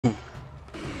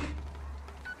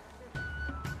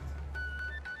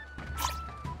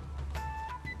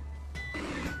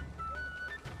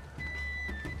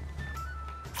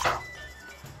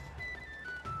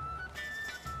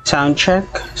Sound check,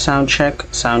 sound check,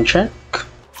 sound check.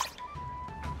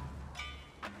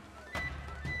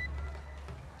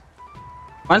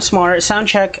 Once more, sound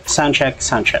check, sound check,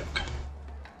 sound check.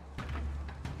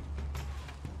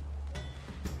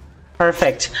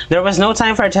 Perfect. There was no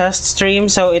time for a test stream,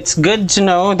 so it's good to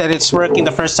know that it's working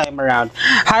the first time around.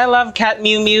 Hi, Love Cat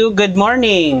Mew Mew. Good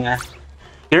morning.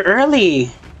 You're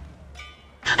early.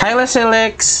 Hi,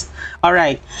 Lasilix.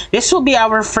 Alright, this will be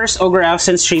our first Ogre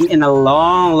Oustin stream in a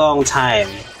long time.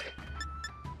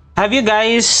 Have you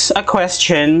guys a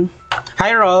question?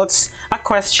 Hi, Rolls. A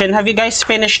question. Have you guys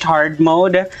finished hard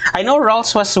mode? I know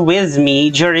Rolls was with me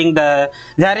during that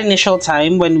initial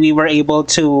time when we were able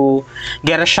to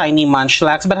get a shiny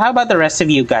Munchlax, but how about the rest of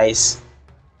you guys?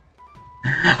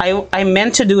 I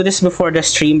meant to do this before the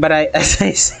stream, but as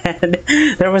I said,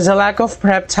 there was a lack of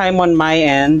prep time on my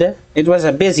end. It was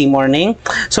a busy morning.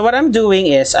 So what I'm doing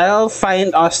is, I'll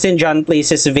find Austin John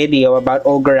Place's video about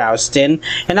Ogre Oustin,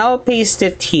 and I'll paste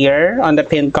it here on the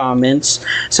pinned comments,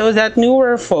 so that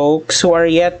newer folks who are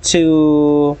yet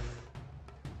to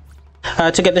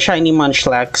get the shiny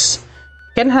Munchlax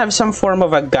can have some form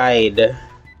of a guide. I'm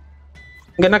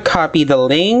gonna copy the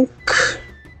link.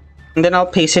 And then I'll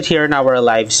paste it here in our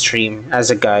live stream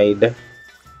as a guide.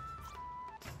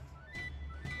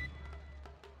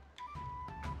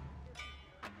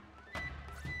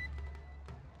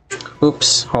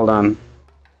 Oops, hold on.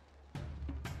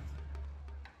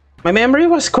 My memory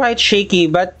was quite shaky,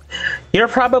 but you're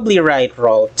probably right,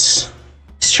 Roltz.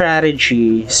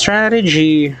 Strategy.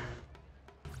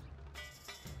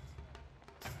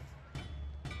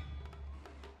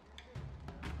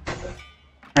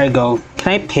 There you go.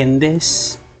 Can I pin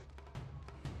this?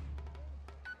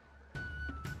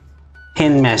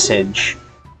 Pin message.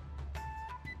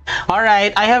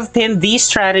 Alright, I have pinned the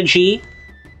strategy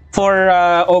for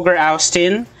Ogre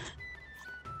Oustin.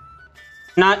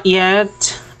 Not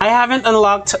yet. I haven't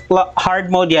unlocked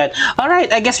hard mode yet.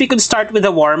 Alright, I guess we could start with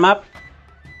a warm-up.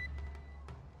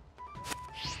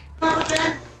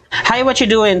 Hi, what you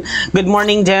doing? Good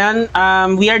morning, Dan.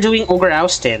 We are doing Ogre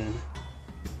Oustin.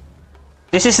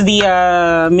 This is the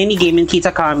minigame in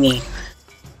Kitakami.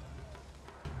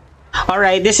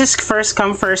 Alright, this is first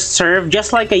come, first serve.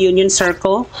 Just like a union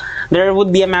circle, there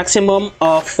would be a maximum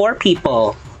of 4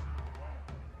 people.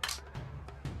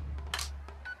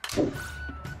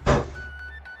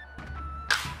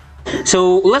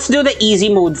 So let's do the easy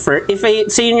mode first. If I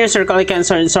say union circle, I can't.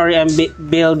 Sorry, I'm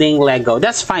building Lego.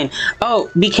 That's fine.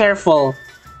 Oh, be careful.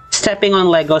 Stepping on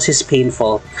Legos is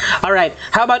painful. Alright,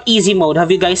 how about easy mode?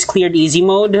 Have you guys cleared easy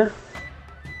mode?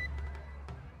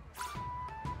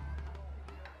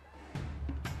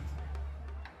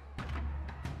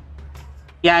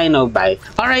 Yeah, I know, bye.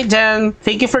 Alright then,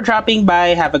 thank you for dropping by.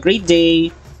 Have a great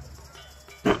day.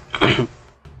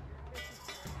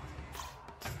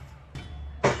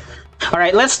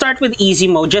 Alright, let's start with easy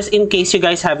mode, just in case you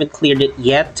guys haven't cleared it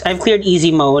yet. I've cleared easy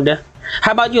mode.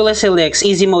 How about you, Lasilix?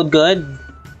 Easy mode good?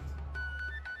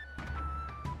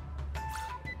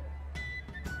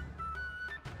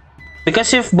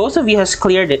 Because if both of you has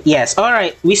cleared it, yes.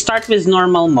 Alright, we start with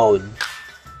normal mode.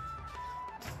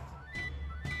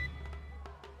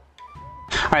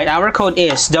 Alright, our code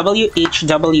is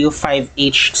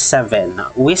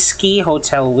WHW5H7. Whiskey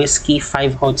Hotel Whiskey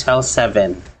 5 Hotel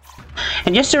 7.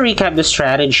 And just to recap the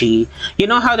strategy, you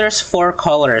know how there's 4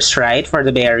 colors, right, for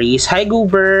the berries? Hi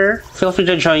Goober, feel free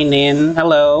to join in.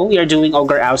 Hello, we are doing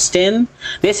Ogre Oustin.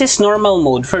 This is normal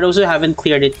mode for those who haven't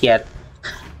cleared it yet.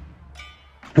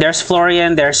 There's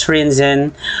Florian, there's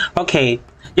Rinzen. Okay,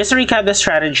 just to recap the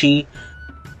strategy,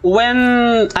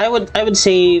 when I would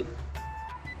say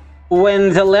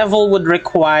when the level would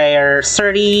require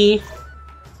 30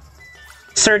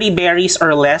 berries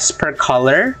or less per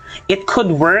color, it could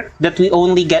work that we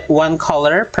only get 1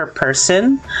 color per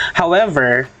person.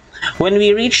 However, when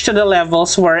we reach to the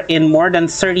levels wherein more than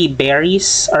 30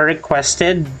 berries are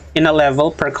requested in a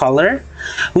level per color,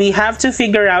 we have to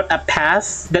figure out a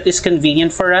path that is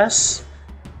convenient for us.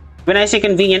 When I say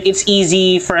convenient, it's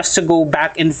easy for us to go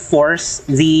back and forth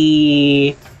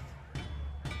the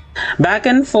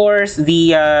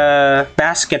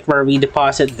basket where we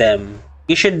deposit them.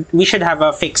 We should have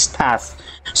a fixed path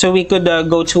so we could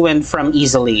go to and from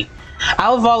easily.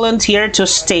 I'll volunteer to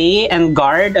stay and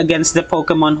guard against the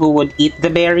Pokemon who would eat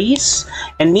the berries,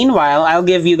 and meanwhile I'll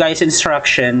give you guys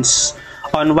instructions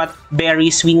on what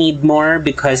berries we need more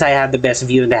because I have the best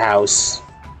view in the house.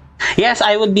 Yes,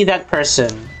 I would be that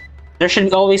person. There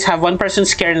should always have one person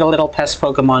scaring the little pest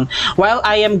Pokemon. While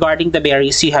I am guarding the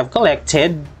berries you have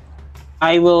collected,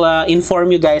 I will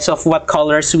inform you guys of what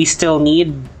colors we still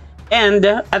need And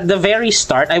at the very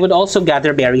start, I would also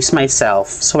gather berries myself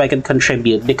so I could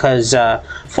contribute, because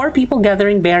 4 people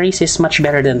gathering berries is much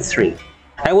better than 3.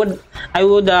 I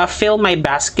would fill my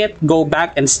basket, go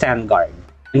back, and stand guard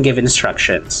and give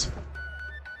instructions.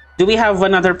 Do we have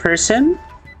another person?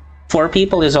 4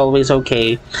 people is always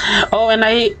okay. Oh, and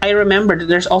I remembered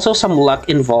there's also some luck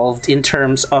involved in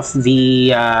terms of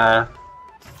the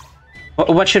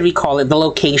what should we call it? The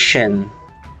location.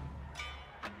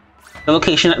 The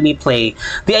location that we play.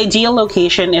 The ideal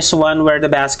location is one where the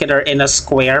basket are in a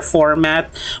square format,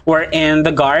 wherein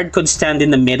the guard could stand in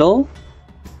the middle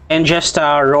and just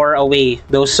roar away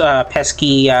those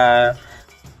pesky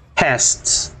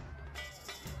pests.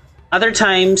 Other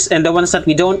times, and the ones that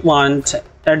we don't want,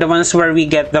 are the ones where we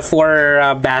get the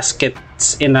 4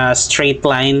 baskets in a straight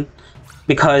line,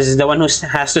 because the one who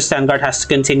has to stand guard has to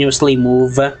continuously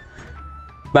move.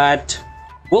 But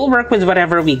we'll work with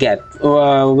whatever we get.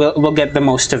 We'll get the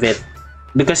most of it,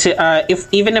 because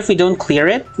even if we don't clear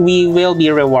it, we will be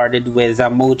rewarded with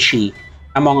Mochi,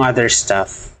 among other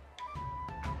stuff.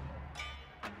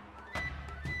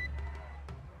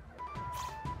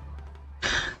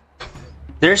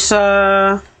 There's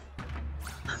 10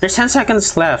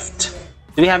 seconds left.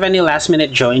 Do we have any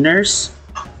last-minute joiners?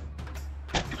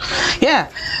 Yeah,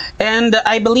 and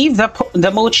I believe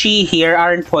the Mochi here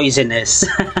aren't poisonous.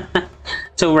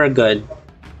 So we're good.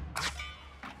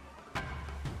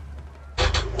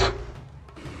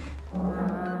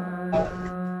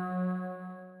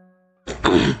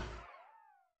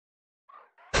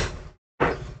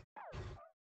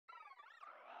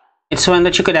 It's one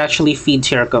that you could actually feed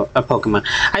to your Pokemon.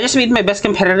 I just made my best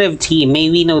competitive team. May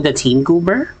we know the team,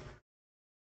 Goober?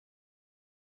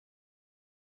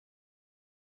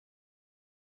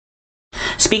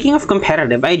 Speaking of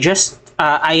competitive, I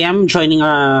am joining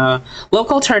a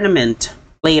local tournament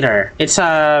later. It's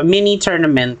a mini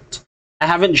tournament. I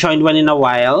haven't joined one in a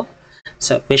while,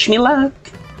 so wish me luck.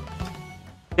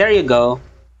 There you go.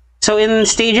 So in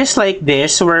stages like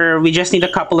this, where we just need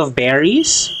a couple of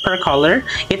berries per color,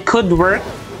 it could work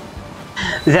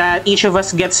that each of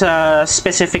us gets a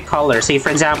specific color. Say,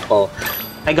 for example,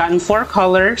 I gotten 4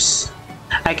 colors.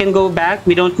 I can go back.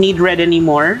 We don't need red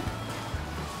anymore.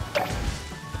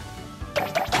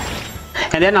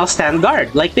 And then I'll stand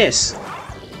guard, like this.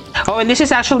 Oh, and this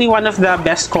is actually one of the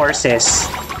best courses.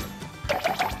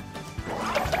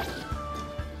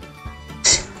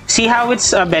 See how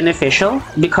it's beneficial?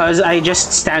 Because I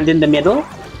just stand in the middle,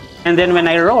 and then when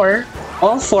I roar,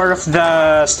 all 4 of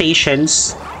the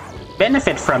stations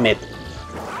benefit from it.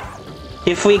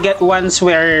 If we get ones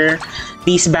where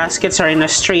these baskets are in a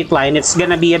straight line, it's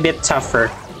gonna be a bit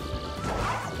tougher.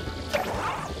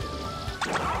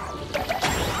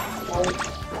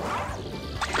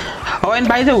 Oh, and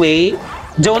by the way,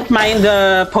 don't mind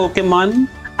the Pokemon.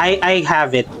 I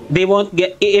have it. They won't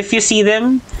get... If you see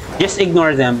them, just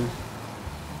ignore them.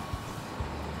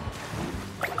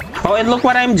 Oh, and look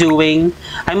what I'm doing.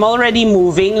 I'm already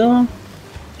moving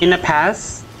in a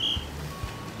path.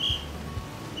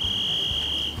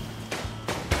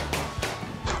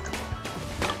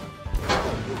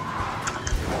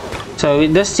 So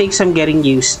it does take some getting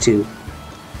used to.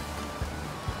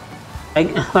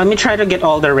 Let me try to get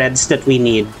all the reds that we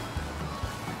need.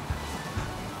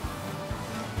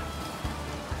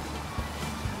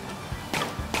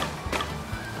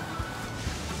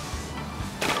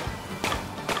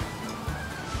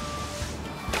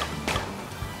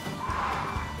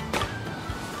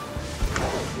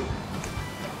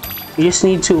 We just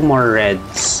need 2 more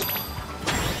reds.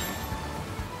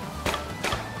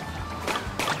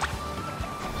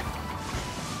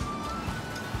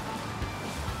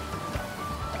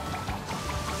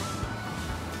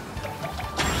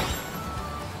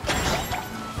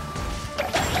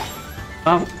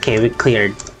 Okay, we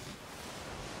cleared.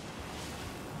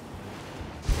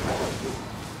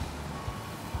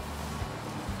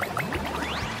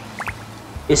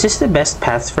 Is this the best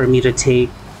path for me to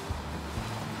take?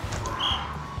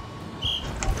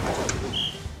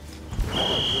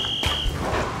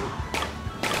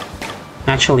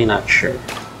 Actually, not sure.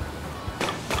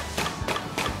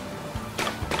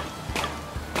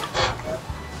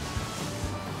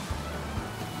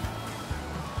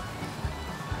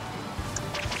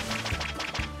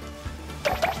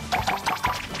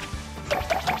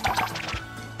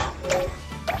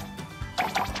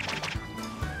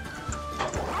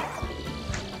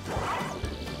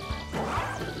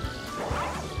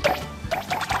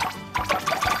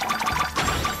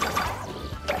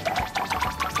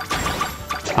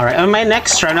 Alright, on my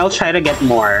next run, I'll try to get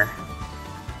more.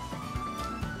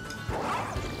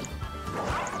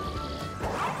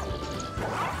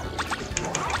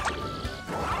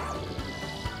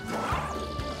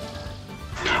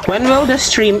 When will the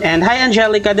stream end? Hi,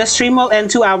 Angelica. The stream will end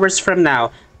 2 hours from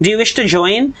now. Do you wish to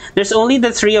join? There's only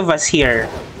the 3 of us here.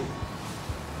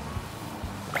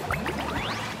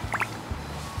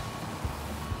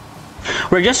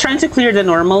 We're just trying to clear the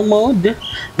normal mode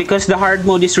because the hard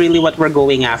mode is really what we're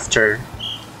going after.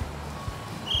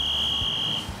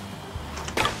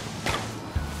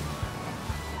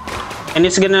 And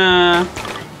it's gonna...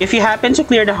 If you happen to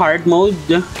clear the hard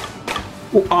mode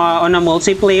on a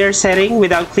multiplayer setting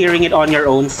without clearing it on your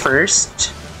own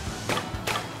first,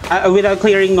 without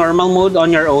clearing normal mode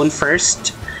on your own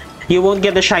first, you won't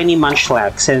get the shiny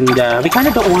Munchlax, and we kind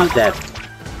of don't want that.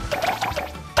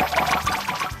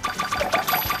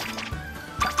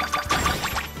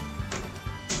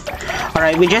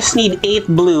 Alright, we just need 8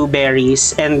 blue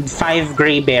berries and 5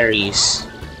 gray berries.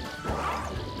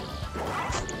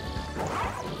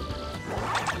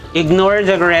 Ignore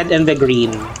the red and the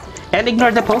green. And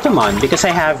ignore the Pokemon, because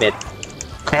I have it.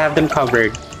 I have them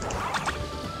covered.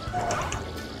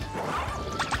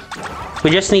 We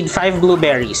just need 5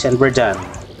 blueberries and we're done.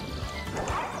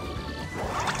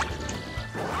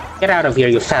 Get out of here,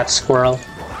 you fat squirrel.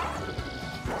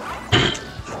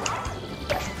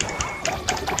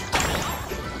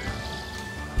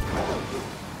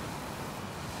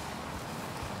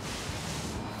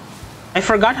 I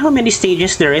forgot how many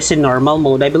stages there is in normal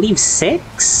mode. I believe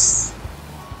 6?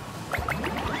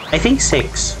 I think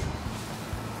 6.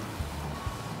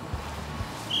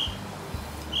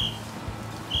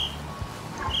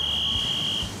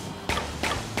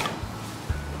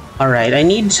 Alright, I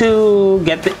need to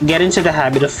get into the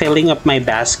habit of filling up my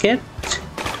basket.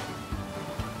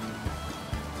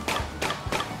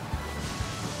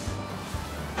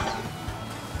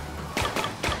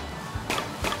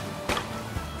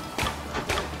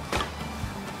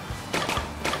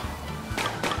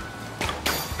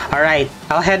 Alright,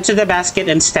 I'll head to the basket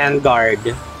and stand guard.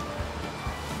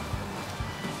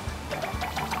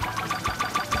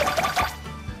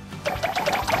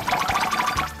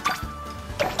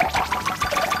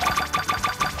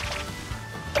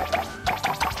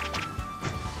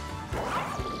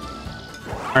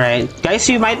 Alright, guys,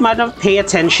 you might want to pay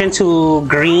attention to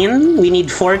green. We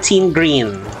need 14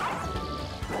 green.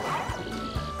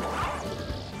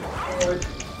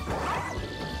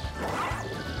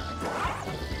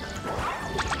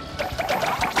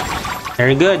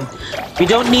 Very good. We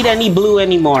don't need any blue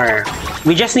anymore.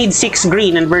 We just need 6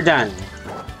 green and we're done.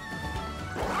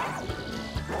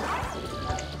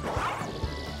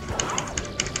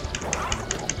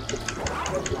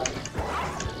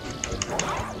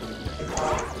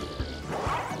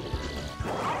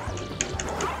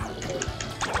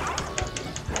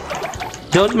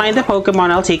 Don't mind the Pokemon,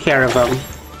 I'll take care of them.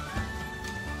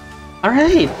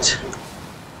 Alright.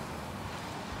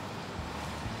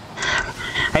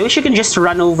 I wish you could just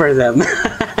run over them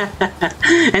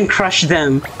and crush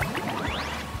them.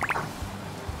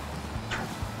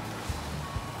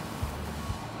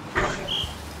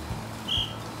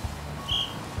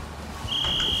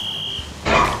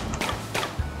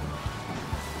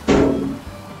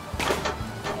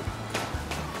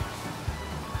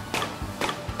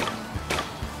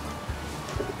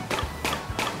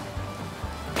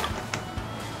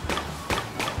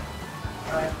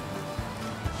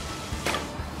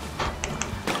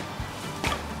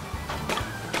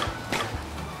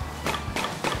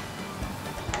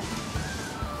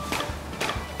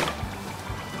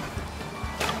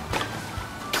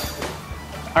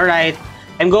 Alright,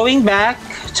 I'm going back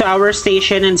to our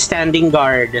station and standing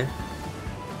guard.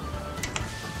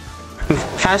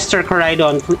 Faster,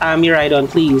 Koraidon, Miraidon,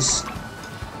 please.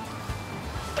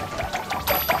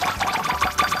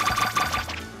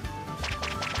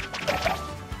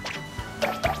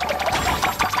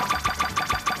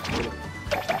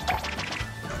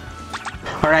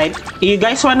 Alright, you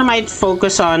guys wanna might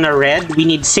focus on a red? We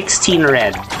need 16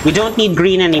 red. We don't need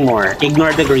green anymore.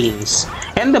 Ignore the greens.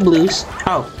 And the blues.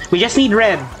 Oh, we just need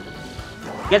red.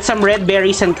 Get some red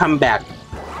berries and come back.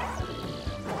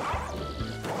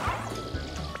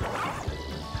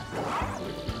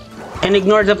 And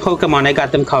ignore the Pokemon, I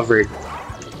got them covered.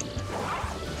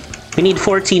 We need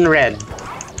 14 red.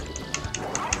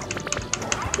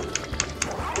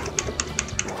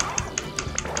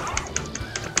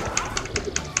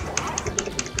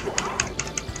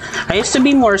 I used to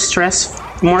be more stressed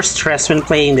when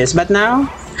playing this, but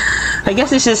now I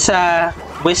guess this is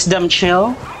wisdom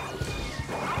chill.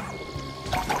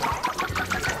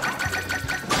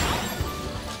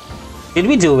 Did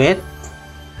we do it?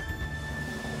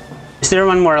 Is there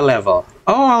one more level?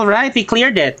 Oh, alright, we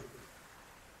cleared it.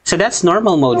 So that's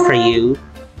normal mode for you.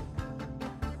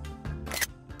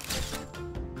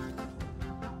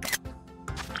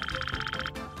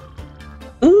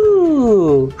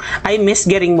 Ooh, I missed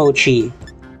getting Mochi.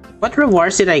 What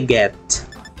rewards did I get?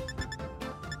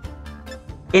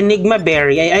 Enigma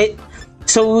Berry.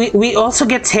 So we also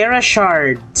get Terra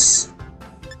Shards.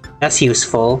 That's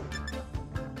useful.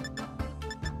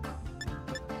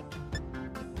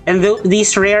 And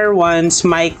these rare ones,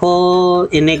 Michael,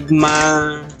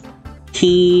 Enigma,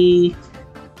 Key.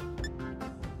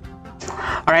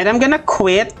 Alright, I'm gonna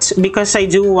quit because I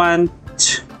do want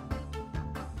to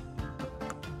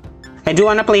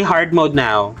play hard mode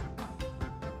now.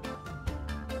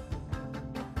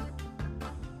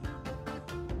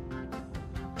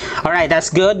 Alright, that's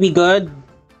good. We good.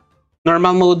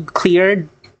 Normal mode cleared.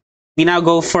 We now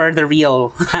go for the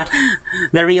real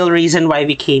the real reason why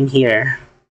we came here.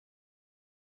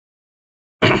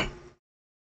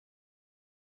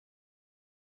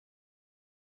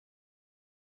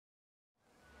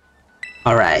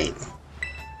 Alright.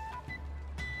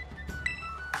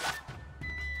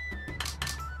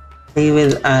 Play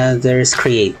with others,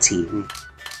 create team.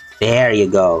 There you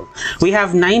go. We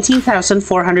have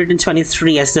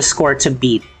 19,423 as the score to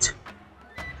beat.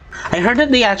 I heard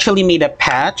that they actually made a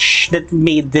patch that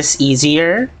made this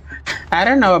easier. I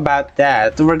don't know about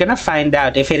that. We're gonna find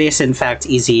out if it is in fact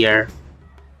easier.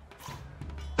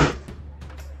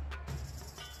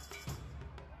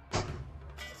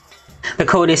 The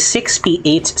code is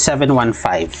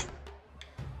 6P8715.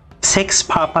 6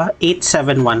 Papa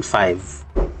 8715.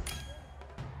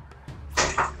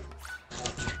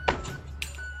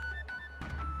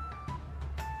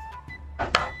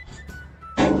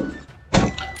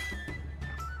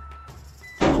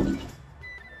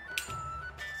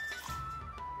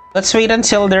 Let's wait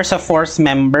until there's a fourth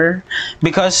member,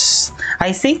 because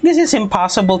I think this is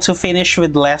impossible to finish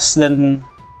with less than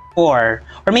 4.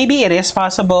 Or maybe it is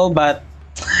possible, but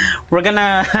we're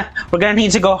gonna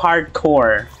need to go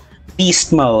hardcore.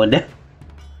 Beast mode.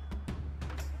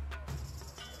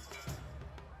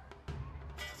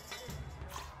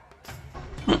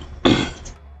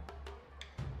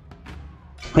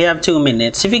 We have 2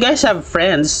 minutes. If you guys have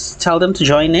friends, tell them to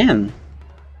join in.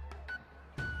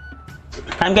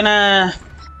 I'm gonna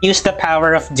use the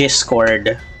power of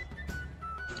Discord.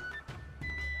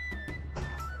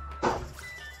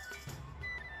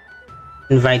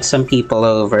 Invite some people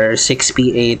over.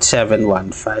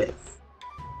 6P8715.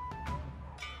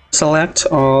 Select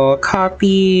all,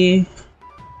 copy.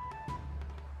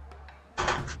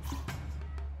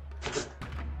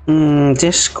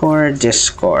 Discord.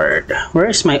 Where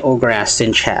is my Ogre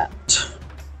Oustin chat?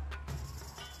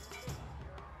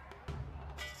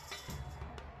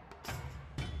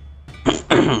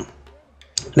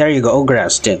 There you go, Ogre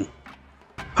Oustin.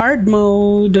 Hard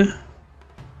mode.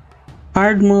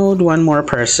 Hard mode, one more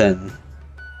person.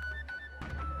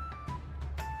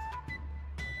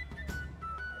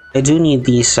 I do need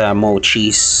these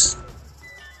mochis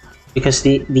because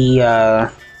the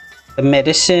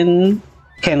medicine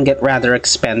can get rather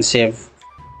expensive.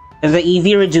 And the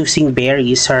EV reducing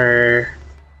berries are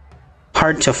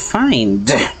hard to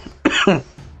find.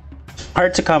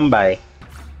 Hard to come by.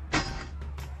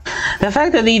 The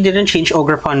fact that they didn't change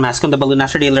Ogerpon mask on the balloon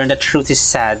after they learned that truth is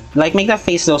sad. Like, make that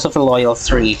face those of the Loyal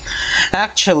 3.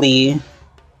 Actually,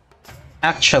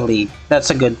 that's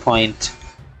a good point.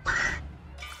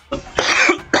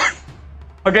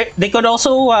 Or they could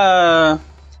also have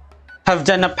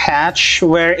done a patch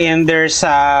wherein there's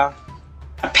a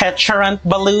petulant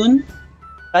balloon.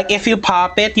 Like, if you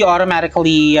pop it, you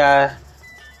automatically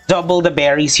double the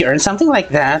berries here, and something like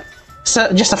that.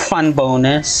 So, just a fun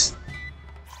bonus.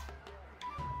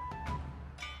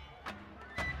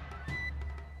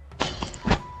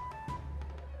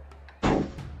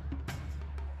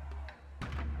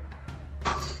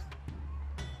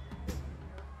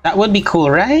 That would be cool,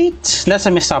 right? That's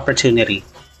a missed opportunity.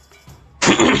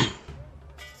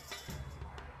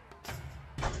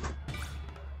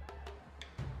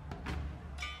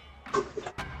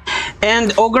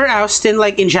 And Ogre Oustin,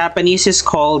 like in Japanese, is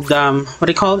called, what do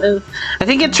you call it? I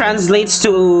think it translates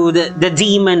to the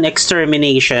demon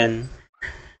extermination.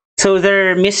 So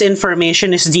their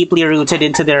misinformation is deeply rooted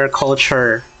into their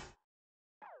culture.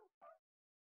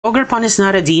 Ogerpon is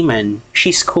not a demon.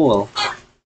 She's cool.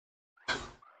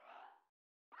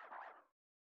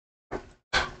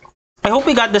 I hope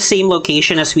we got the same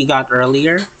location as we got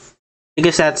earlier,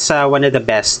 because that's one of the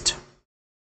best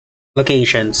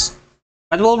locations.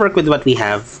 But we'll work with what we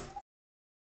have.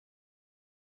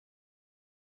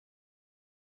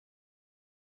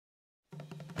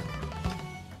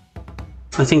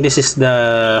 I think this is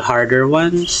the harder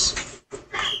ones.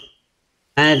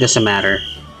 It doesn't matter.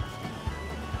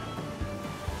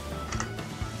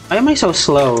 Why am I so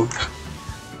slow?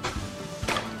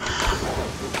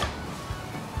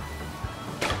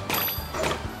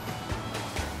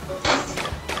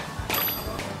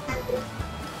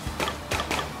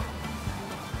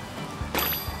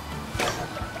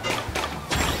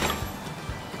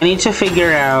 I need to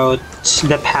figure out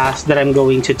the path that I'm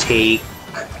going to take.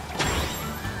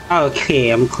 Okay,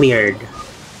 I'm cleared.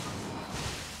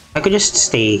 I could just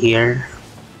stay here.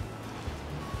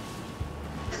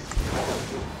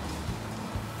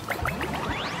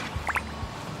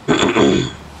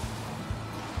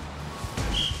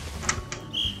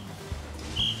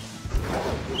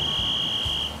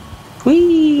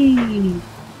 Whee!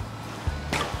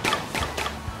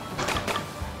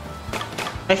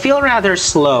 I feel rather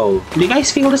slow. Do you guys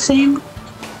feel the same?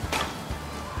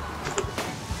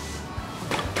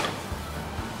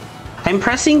 I'm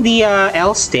pressing the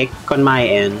L stick on my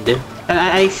end, and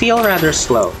I feel rather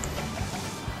slow.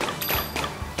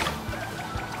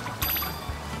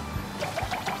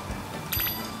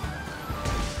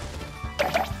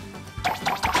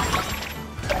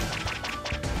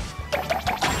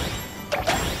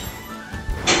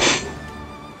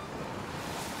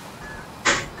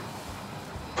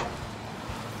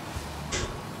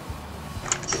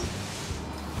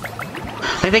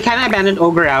 Like they kind of abandoned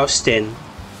Ogre Oustin.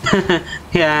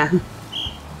 Yeah.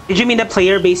 Did you mean the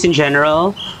player base in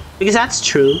general? Because that's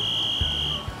true.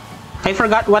 I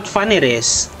forgot what fun it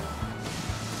is.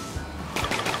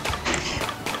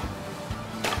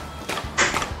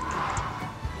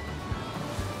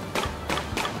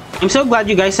 I'm so glad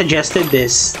you guys suggested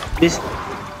this.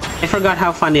 I forgot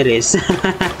how fun it is.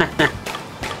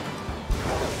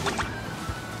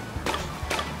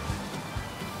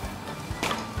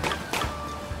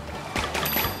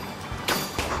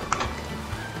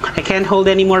 I can't hold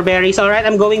any more berries. Alright,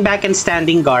 I'm going back and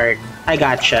standing guard. I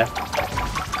gotcha.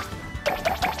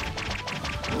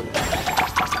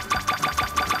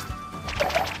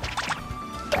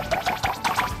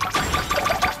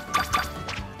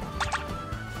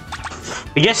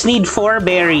 We just need 4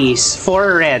 berries,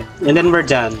 4 red, and then we're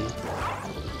done.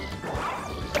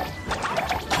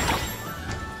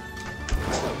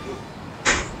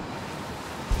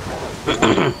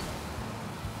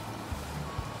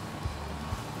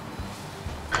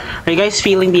 Are you guys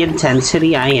feeling the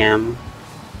intensity? I am.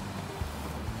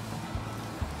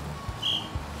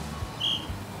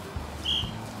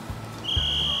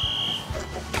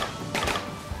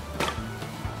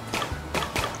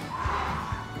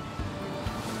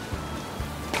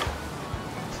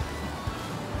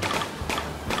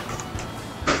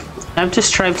 I have to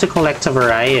strive to collect a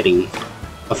variety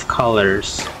of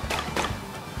colors.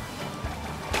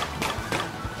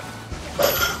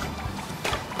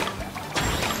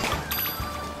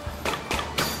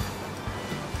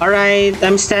 Alright,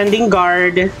 I'm standing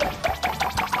guard.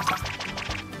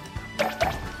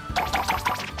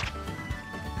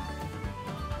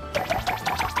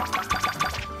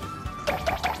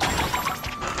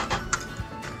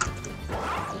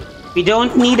 We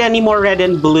don't need any more red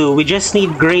and blue, we just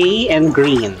need gray and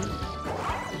green.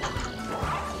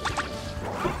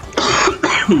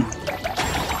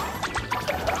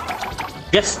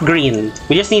 Just green.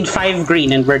 We just need 5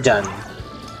 green and we're done.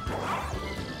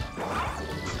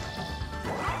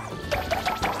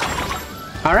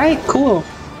 Alright, cool.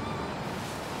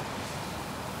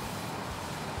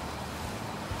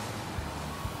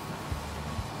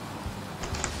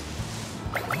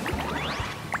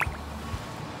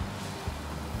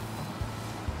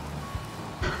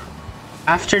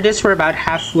 After this, we're about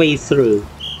halfway through.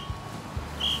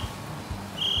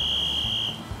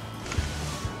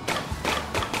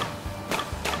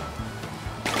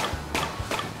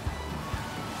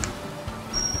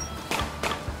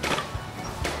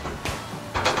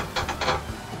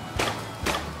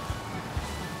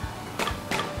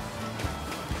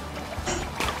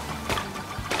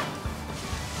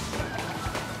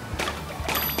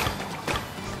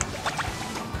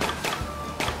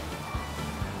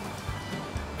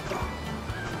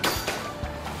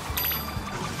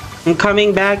 I'm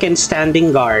coming back and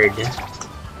standing guard.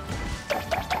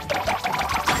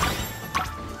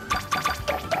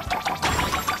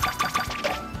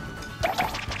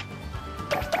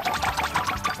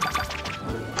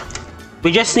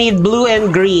 We just need blue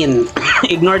and green.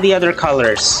 Ignore the other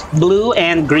colors. Blue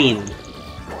and green.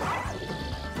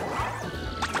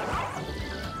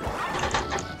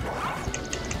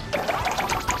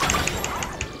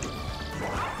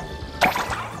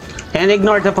 And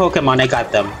ignore the Pokemon, I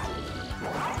got them.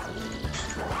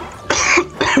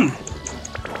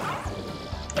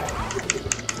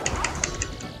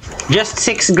 Just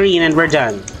 6 green and we're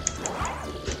done.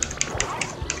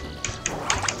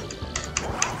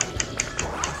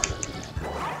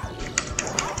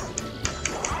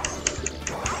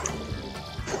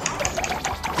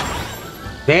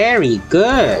 Very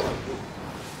good.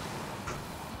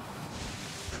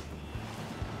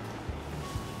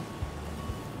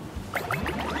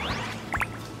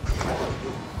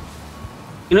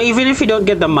 You know, even if we don't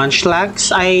get the Munchlax,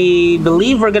 I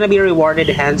believe we're gonna be rewarded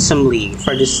handsomely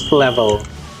for this level.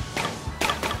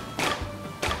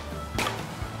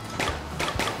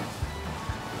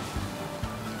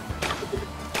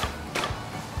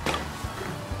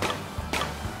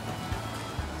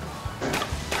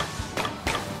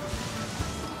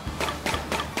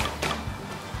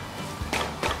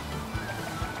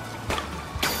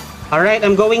 Alright,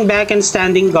 I'm going back and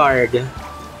standing guard.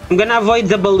 I'm gonna avoid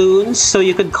the balloons so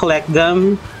you could collect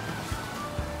them.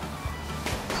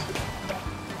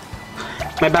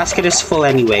 My basket is full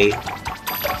anyway.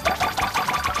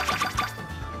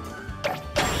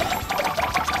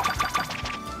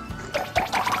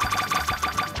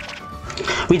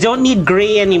 We don't need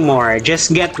gray anymore.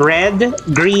 Just get red,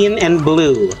 green, and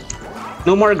blue.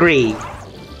 No more gray.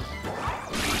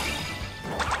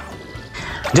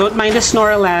 Don't mind the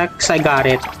Snorlax, I got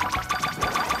it.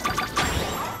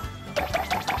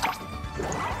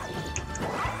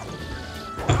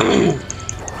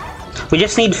 We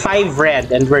just need 5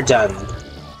 red and we're done.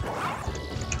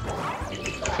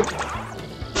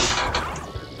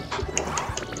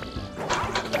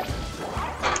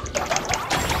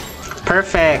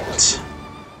 Perfect.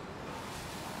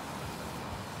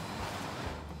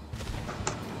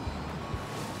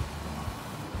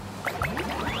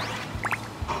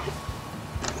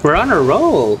 We're on a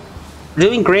roll. We're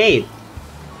doing great.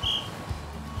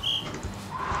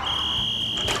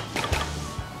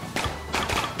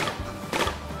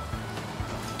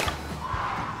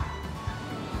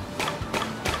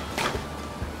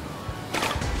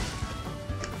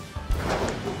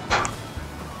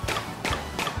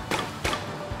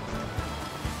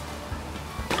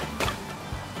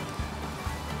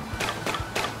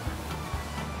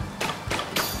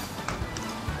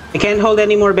 I can't hold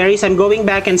any more berries. I'm going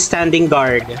back and standing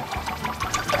guard.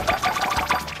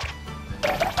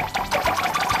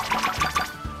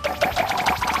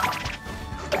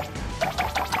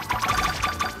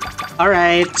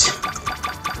 Alright.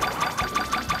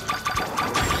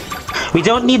 We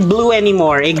don't need blue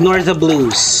anymore. Ignore the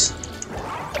blues.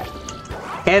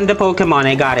 And the Pokemon,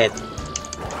 I got it.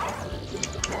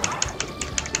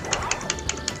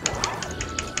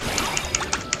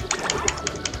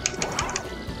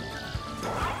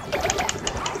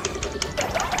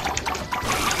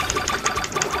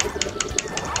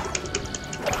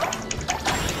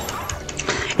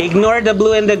 Ignore the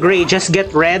blue and the gray, just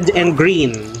get red and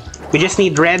green. We just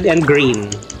need red and green.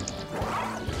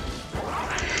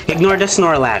 Ignore the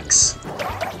Snorlax.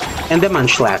 And the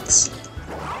Munchlax.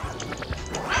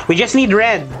 We just need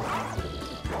red.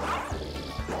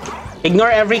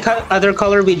 Ignore every other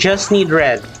color, we just need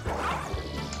red.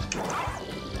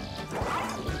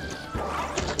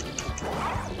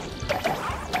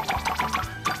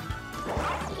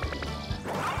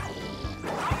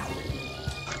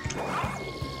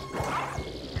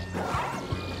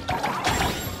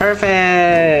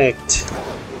 Perfect!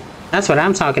 That's what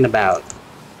I'm talking about.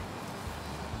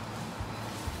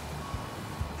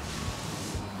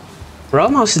 We're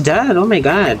almost done, oh my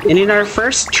god. And in our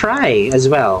first try as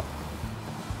well.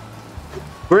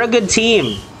 We're a good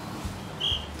team.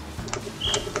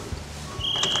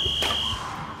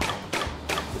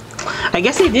 I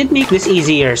guess they did make this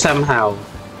easier somehow.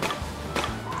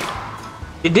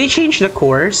 Did they change the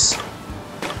course?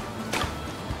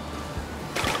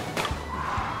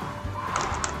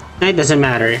 It doesn't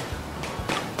matter.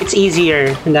 It's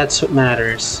easier, and that's what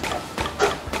matters.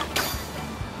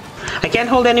 I can't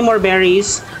hold any more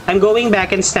berries. I'm going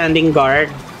back and standing guard.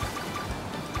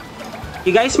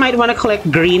 You guys might want to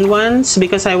collect green ones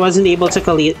because I wasn't able to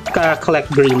collect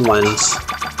green ones.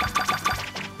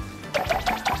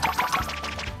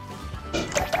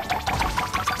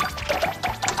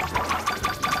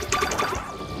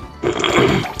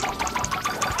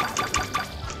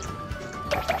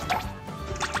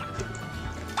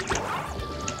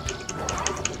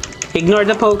 Ignore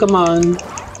the Pokemon.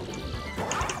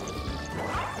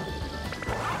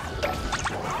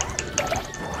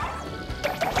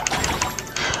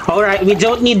 Alright, we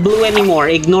don't need blue anymore.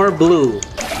 Ignore blue.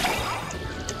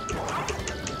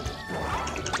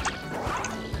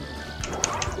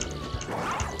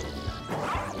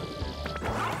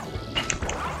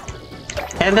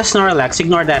 And the Snorlax,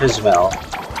 ignore that as well.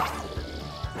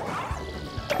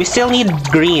 We still need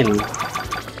green.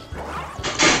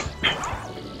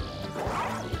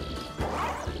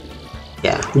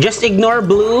 Yeah, just ignore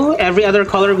blue. Every other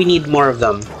color, we need more of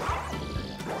them.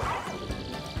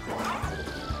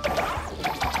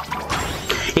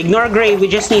 Ignore gray, we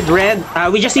just need red.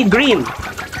 We just need green.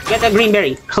 Get a green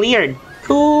berry. Cleared.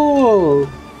 Cool.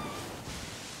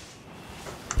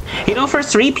 You know, for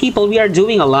 3 people, we are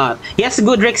doing a lot. Yes,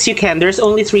 Goodrix, you can. There's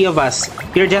only 3 of us.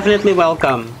 You're definitely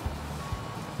welcome.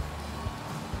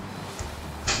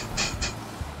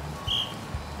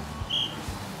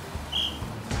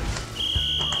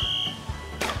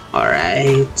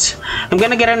 Alright. I'm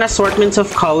gonna get an assortment of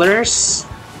colors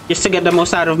just to get the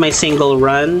most out of my single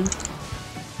run.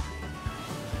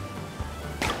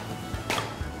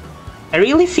 I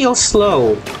really feel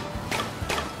slow.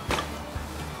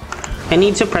 I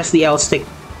need to press the L stick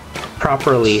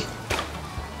properly.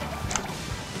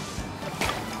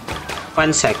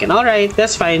 1 second. Alright,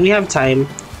 that's fine. We have time.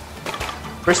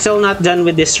 We're still not done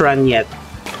with this run yet.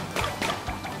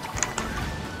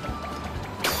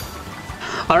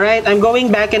 Alright, I'm going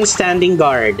back and standing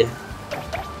guard.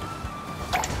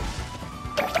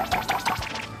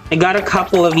 I got a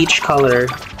couple of each color.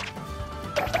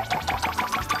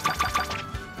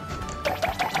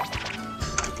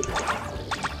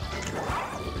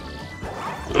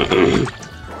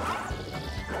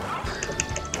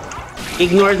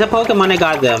 Ignore the Pokemon, I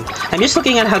got them. I'm just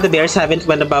looking at how the bears haven't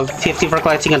went above 50 for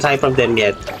collecting a type of them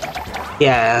yet.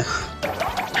 Yeah.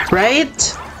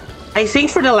 Right? I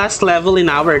think for the last level in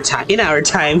our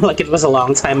time, like it was a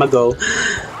long time ago,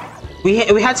 we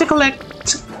had to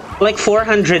collect like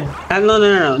 400,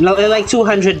 no, like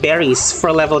 200 berries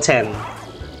for level 10.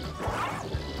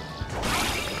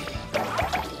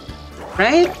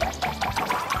 Right?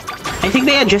 I think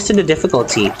they adjusted the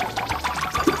difficulty.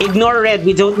 Ignore red,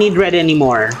 we don't need red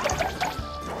anymore.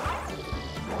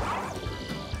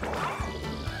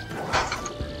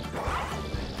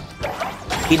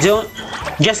 We don't...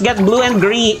 Just get blue and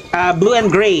gray.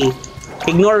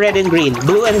 Ignore red and green.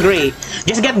 Blue and gray.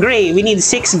 Just get gray. We need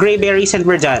 6 gray berries and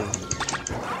we're done.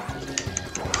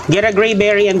 Get a gray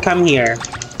berry and come here.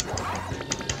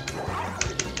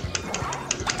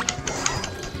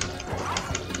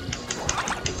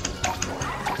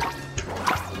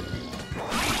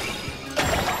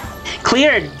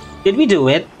 Cleared! Did we do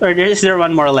it? Or is there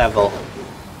one more level?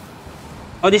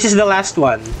 Oh, this is the last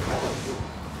one.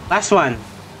 Last one.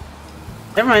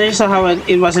 Never mind, I just saw how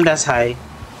it wasn't as high.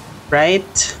 Right?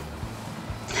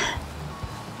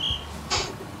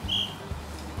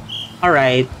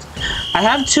 Alright. I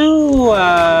have to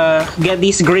get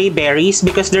these gray berries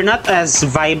because they're not as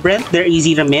vibrant. They're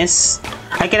easy to miss.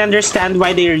 I can understand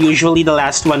why they're usually the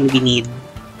last one we need.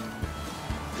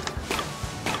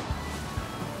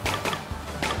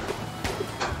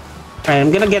 Alright,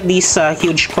 I'm gonna get these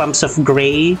huge clumps of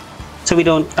gray so we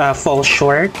don't fall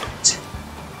short.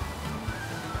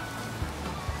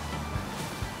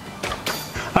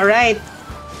 Alright.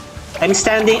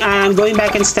 I'm going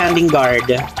back and standing guard.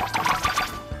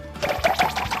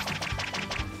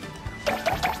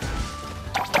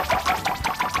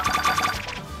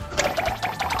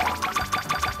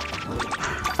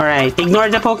 Alright, ignore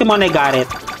the Pokemon, I got it.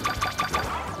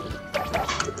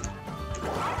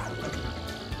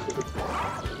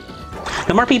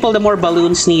 The more people, the more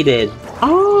balloons needed.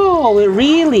 Oh,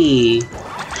 really?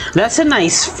 That's a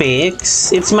nice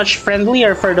fix. It's much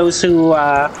friendlier for those who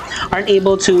aren't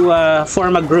able to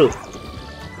form a group.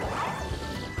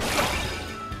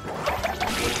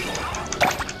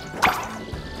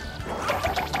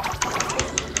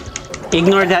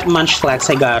 Ignore that Munchlax,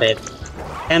 I got it.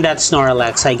 And that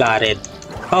Snorlax, I got it.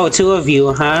 Oh, 2 of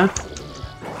you, huh?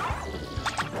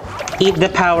 Eat the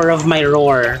power of my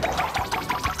roar.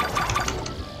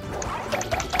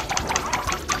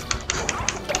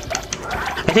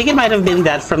 I think it might have been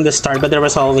that from the start, but there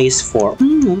was always 4.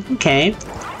 Okay.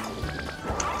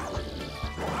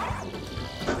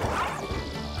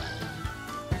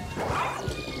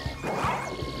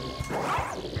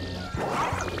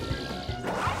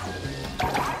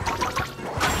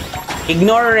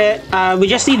 Ignore it. We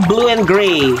just need blue and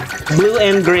gray. Blue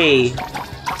and gray.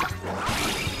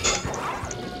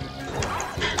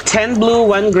 10 blue,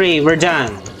 1 gray. We're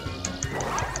done.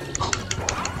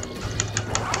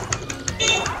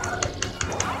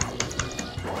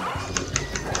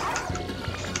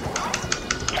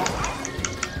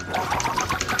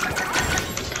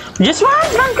 Just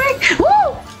one gray.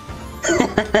 Woo!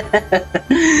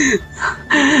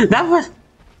 That was...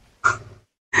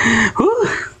 Whew.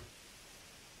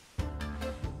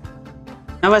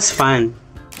 That was fun.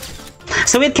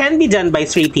 So it can be done by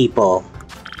 3 people.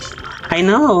 I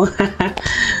know.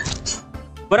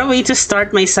 What a way to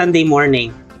start my Sunday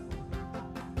morning.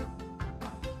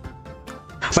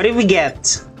 What did we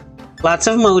get? Lots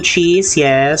of mochis,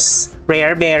 yes.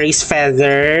 Rare berries,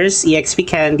 feathers, EXP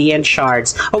candy, and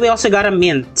shards. Oh, we also got a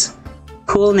mint.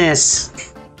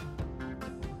 Coolness.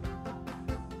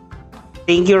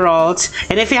 Thank you, Ralt.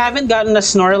 And if you haven't gotten a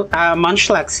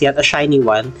Munchlax yet, a shiny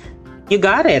one, You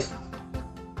got it.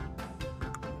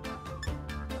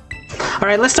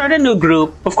 Alright, let's start a new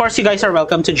group. Of course, you guys are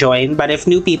welcome to join, but if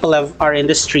new people are in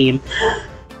the stream,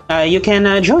 you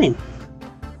can join.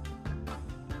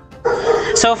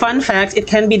 So, fun fact, it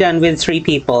can be done with 3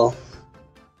 people.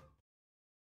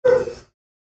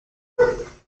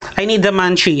 I need the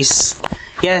munchies.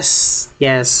 Yes,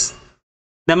 yes.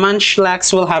 The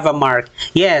munchlax will have a mark.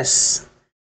 Yes.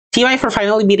 TY for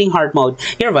finally beating hard mode.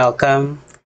 You're welcome.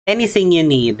 Anything you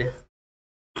need.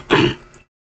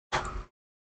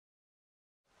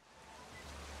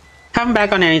 Come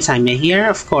back on any time you're here,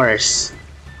 of course.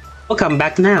 We'll come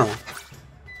back now.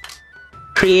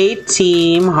 Create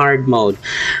team hard mode.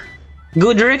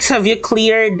 Goodrix, have you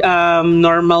cleared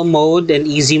normal mode and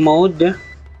easy mode?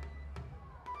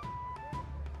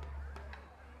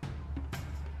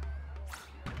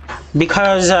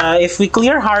 Because if we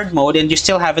clear hard mode and you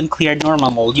still haven't cleared normal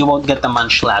mode, you won't get the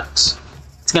munchlax.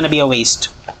 It's gonna be a waste.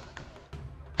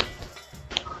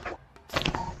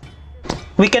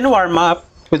 We can warm up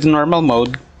with normal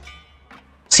mode.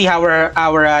 See how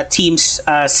our team's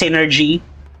synergy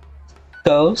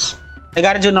goes. I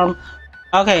gotta do normal.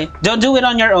 Okay, don't do it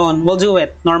on your own. We'll do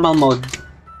it normal mode.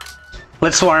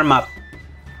 Let's warm up.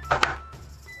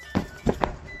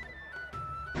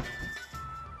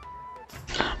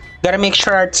 Gotta make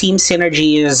sure our team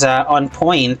synergy is on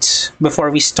point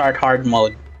before we start hard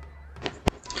mode.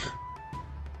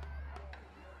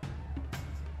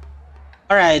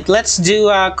 Alright, let's do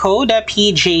code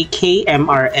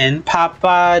PJKMRN,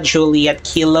 Papa Juliet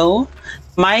Kilo,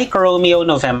 Mike Romeo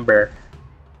November.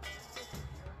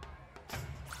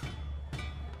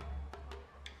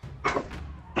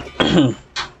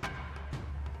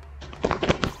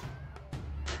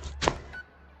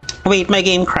 Wait, my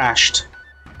game crashed.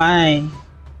 Why?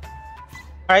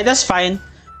 Alright, that's fine.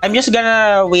 I'm just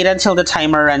gonna wait until the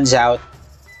timer runs out.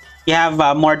 You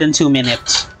have more than 2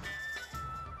 minutes.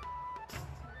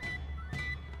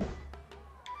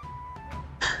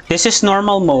 This is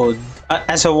normal mode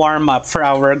as a warm-up for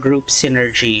our group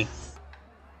synergy.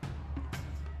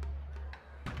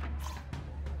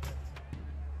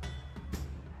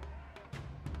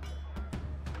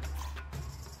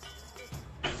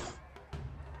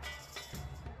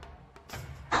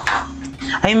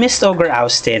 I missed Ogre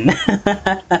Oustin.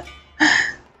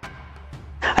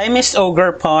 I missed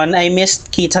Ogerpon, I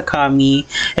missed Kitakami,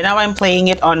 and now I'm playing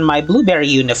it on my blueberry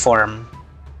uniform.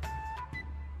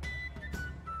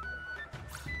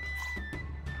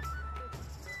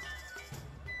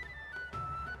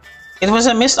 It was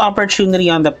a missed opportunity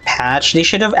on the patch. They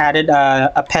should have added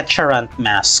a Petulant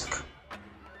mask.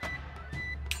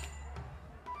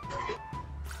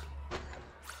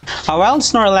 A wild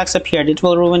Snorlax appeared. It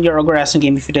will ruin your Ogre Oustin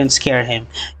game if you don't scare him.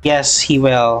 Yes, he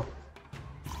will.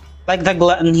 Like the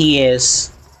glutton he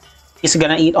is. He's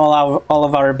gonna eat all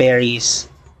of our berries.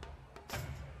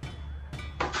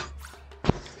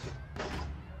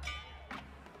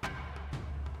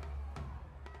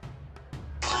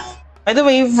 By the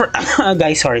way,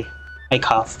 guys, sorry, I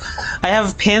cough. I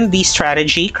have pinned the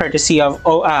strategy courtesy of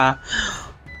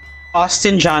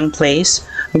Austin John Plays.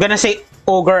 I'm gonna say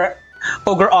Ogre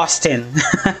Oustin.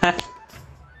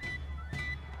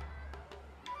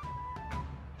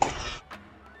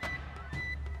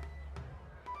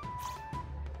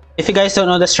 If you guys don't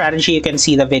know the strategy, you can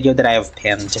see the video that I have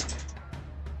pinned.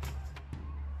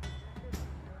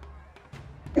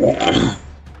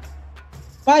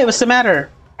 Why? What's the matter?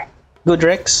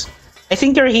 Goodrix? I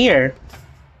think you're here.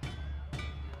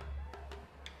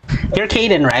 You're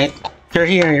Caden, right? You're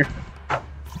here.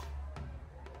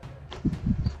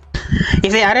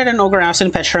 If they added an Ogre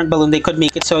Oustin Petulant balloon, they could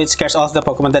make it so it scares off the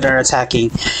Pokemon that are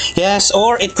attacking. Yes,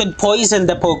 or it could poison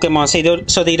the Pokemon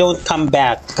so they don't come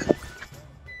back.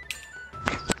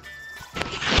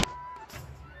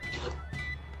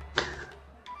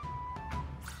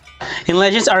 In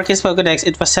Legends Arceus Pokédex,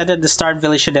 it was said that the starved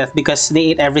village to death because they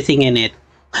ate everything in it.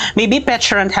 Maybe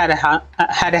Petulant had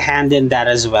a hand in that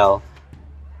as well.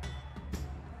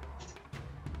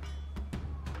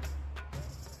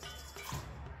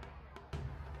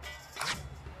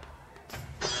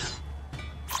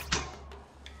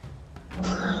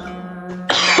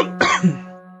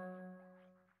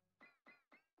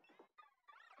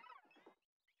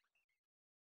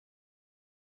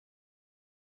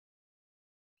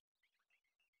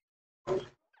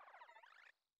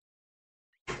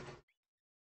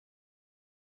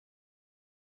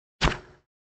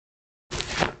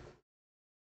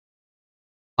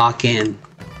 Lock in.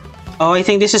 Oh, I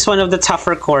think this is one of the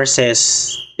tougher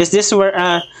courses. Is this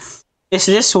where Is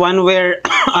this one where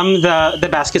the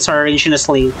baskets are arranged in a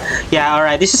sleeve? Yeah,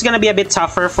 alright. This is gonna be a bit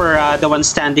tougher for the one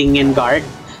standing in guard,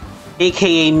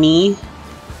 aka me.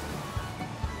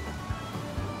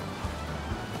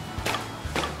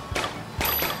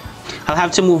 I'll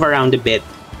have to move around a bit.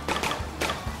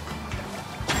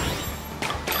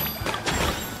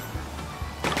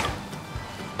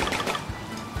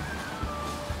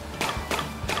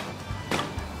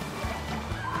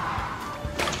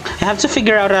 I have to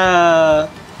figure out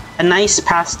a nice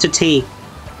path to take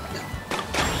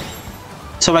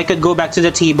so I could go back to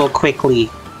the table quickly.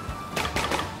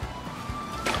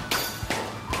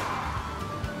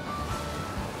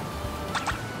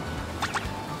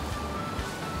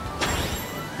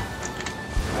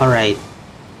 All right.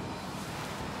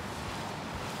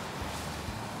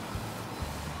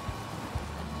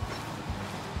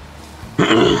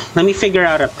 Let me figure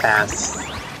out a path.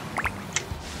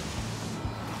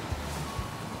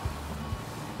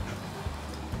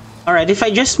 Alright, if I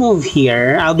just move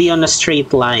here, I'll be on a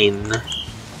straight line.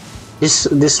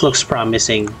 This looks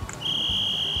promising.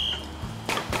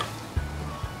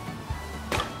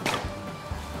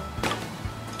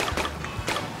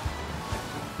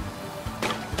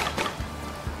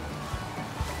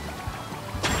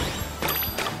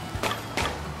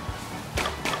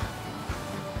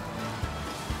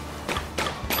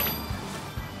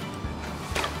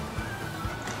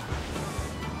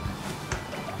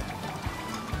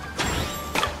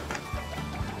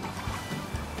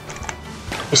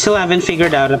 I still haven't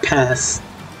figured out a path.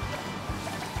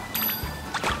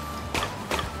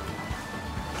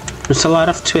 There's a lot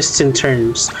of twists and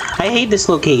turns. I hate this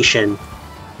location.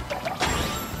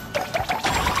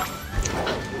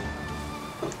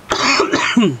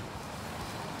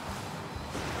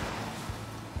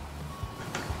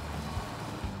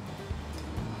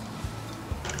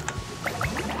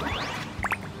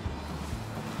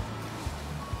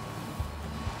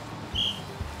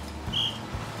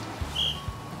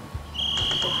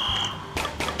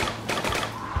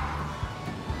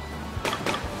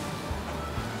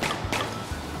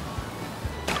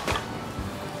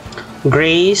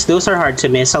 Grays, those are hard to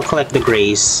miss. I'll collect the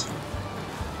grays.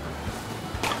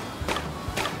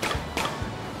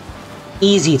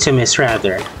 Easy to miss,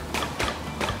 rather.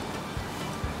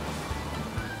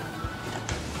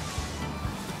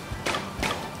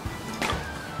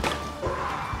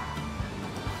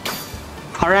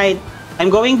 Alright, I'm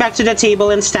going back to the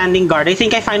table and standing guard. I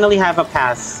think I finally have a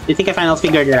path. I think I finally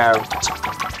figured it out.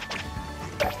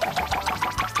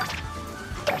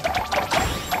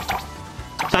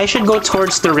 So I should go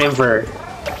towards the river.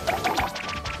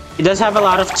 It does have a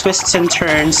lot of twists and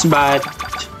turns, but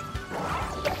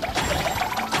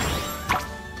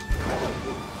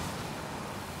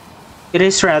it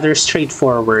is rather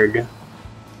straightforward.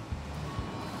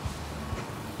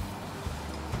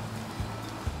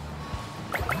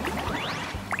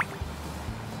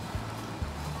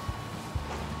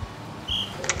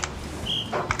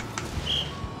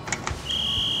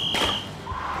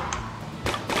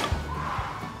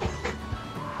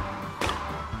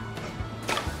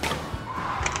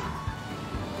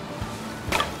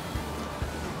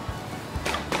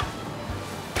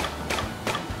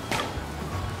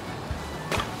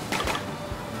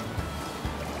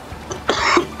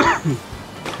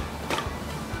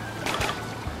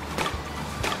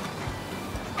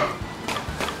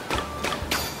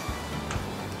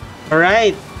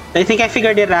 Alright, I think I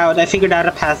figured it out. I figured out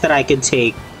a path that I could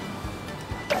take.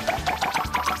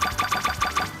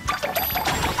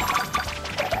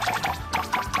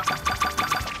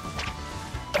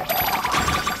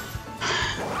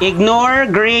 Ignore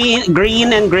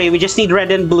green and gray. We just need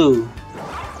red and blue.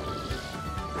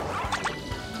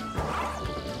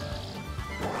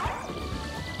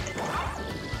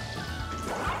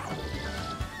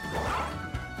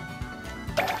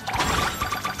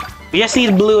 We just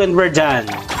need blue and we're done.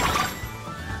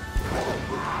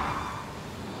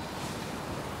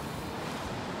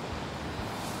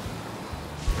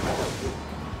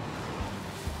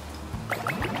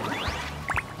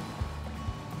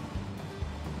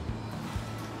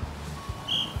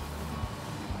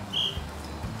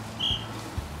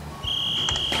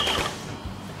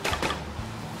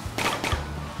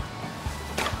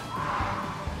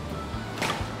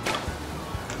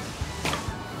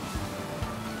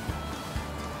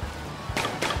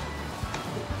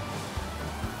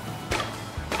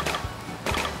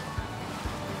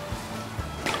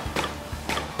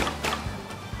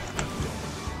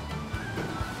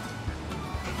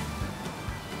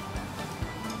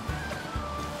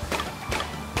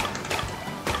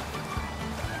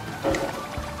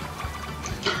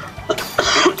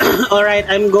 Alright,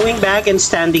 I'm going back and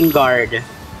standing guard.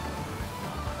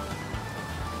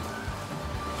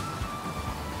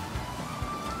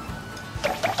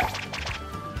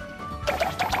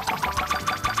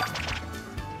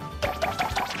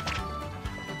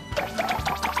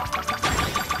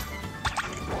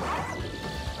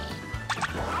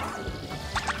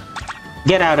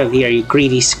 Get out of here, you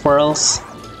greedy squirrels.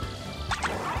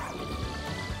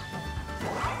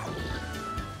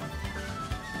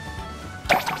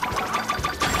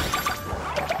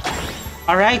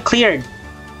 Alright, cleared.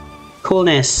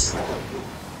 Coolness.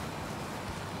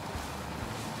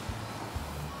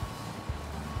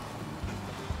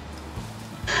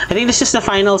 I think this is the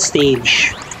final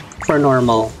stage for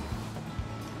normal.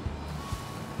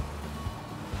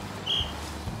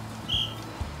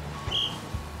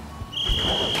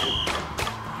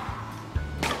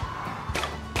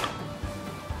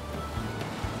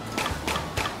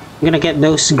 I'm gonna get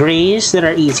those grays that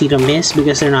are easy to miss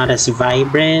because they're not as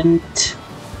vibrant.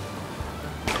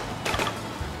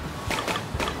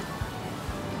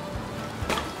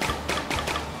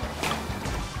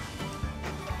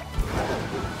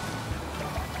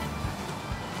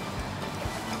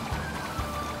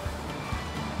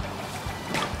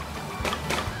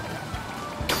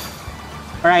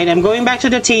 Alright, I'm going back to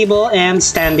the table and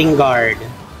standing guard.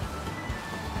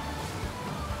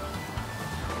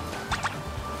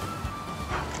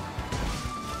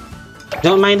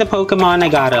 Don't mind the Pokemon, I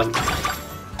got him.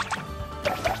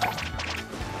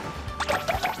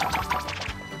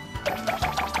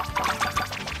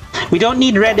 We don't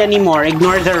need red anymore,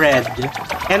 ignore the red.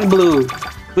 And blue.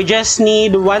 We just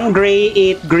need 1 gray,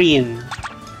 8 green.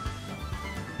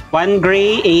 1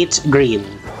 gray, 8 green.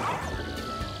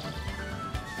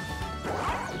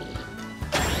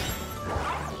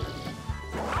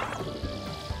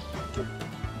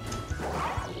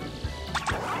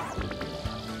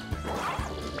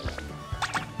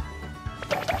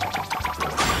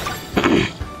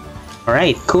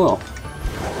 Alright, cool.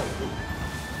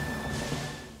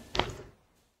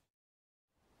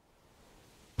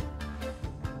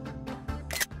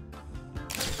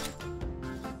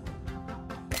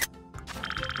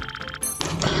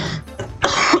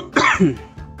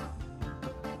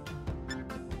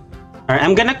 Alright,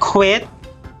 I'm gonna quit.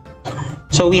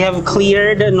 So we have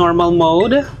cleared normal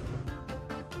mode.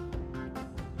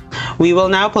 We will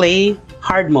now play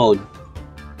hard mode.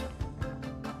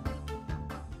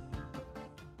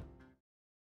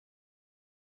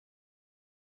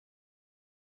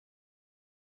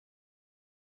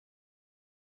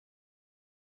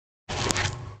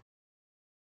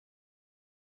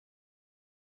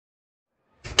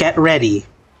 Get ready.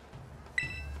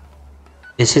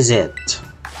 This is it.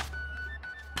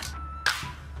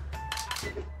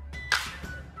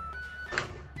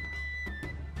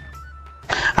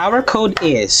 Our code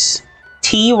is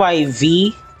TYVPD5.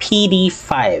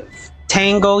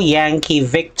 Tango Yankee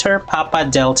Victor Papa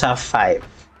Delta 5.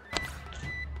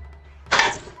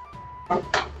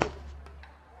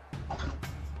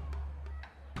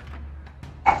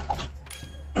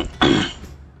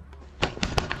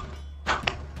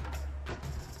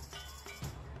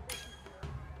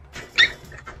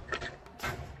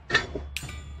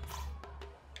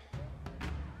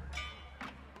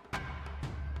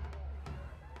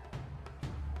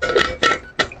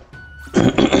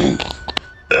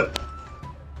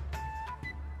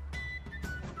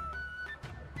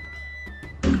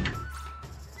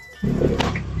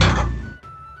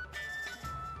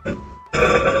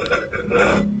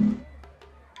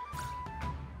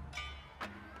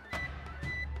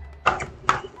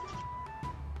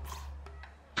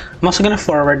 I'm also gonna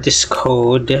forward this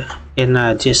code in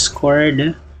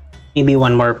Discord. Maybe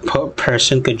one more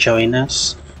person could join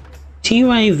us.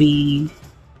 TYVPD5.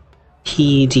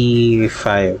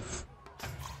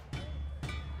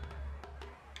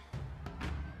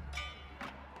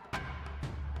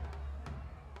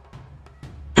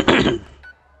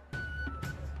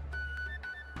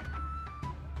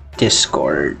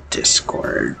 Discord.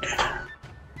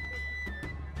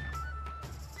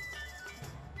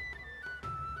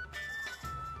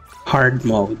 Hard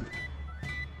mode.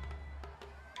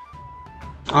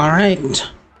 Alright.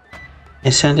 I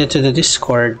sent it to the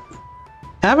Discord.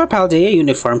 I have a Paldea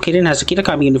uniform. Kaden has a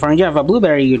Kitakami uniform. You have a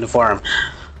Blueberry uniform.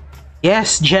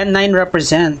 Yes, Gen 9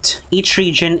 represent. Each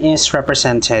region is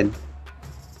represented.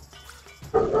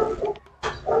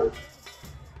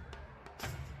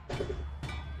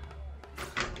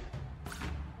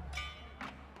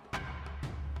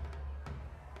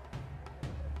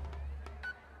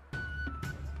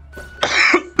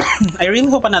 I really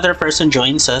hope another person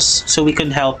joins us so we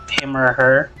could help him or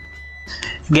her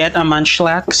get a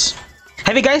Munchlax.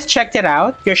 Have you guys checked it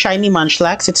out? Your shiny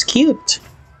Munchlax, it's cute.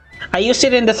 I used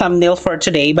it in the thumbnail for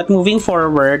today, but moving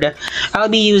forward, I'll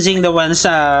be using the ones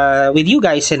with you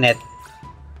guys in it.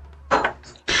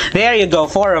 There you go,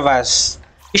 4 of us.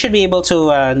 You should be able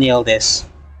to nail this.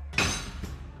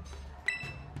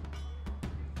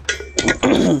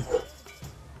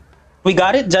 We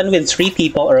got it done with 3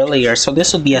 people earlier, so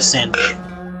this will be a cinch.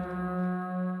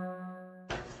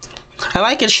 I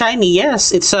like it shiny,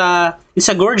 yes. It's a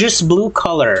gorgeous blue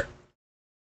color.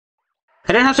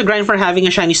 I don't have to grind for having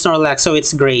a shiny Snorlax, so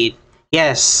it's great.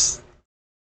 Yes.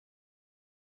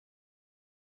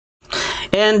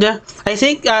 And I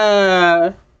think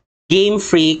Game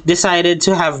Freak decided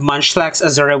to have Munchlax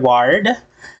as a reward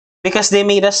because they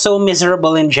made us so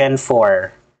miserable in Gen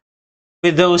 4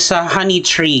 with those honey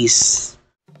trees.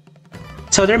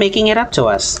 So they're making it up to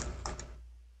us.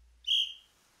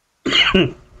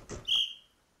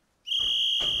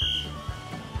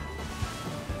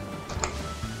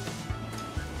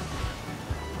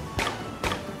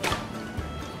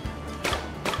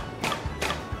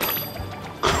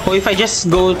 Oh, if I just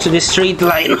go to the straight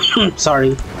line,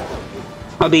 sorry,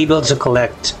 I'll be able to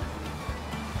collect.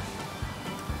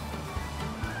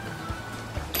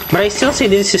 But I still say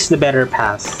this is the better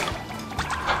path.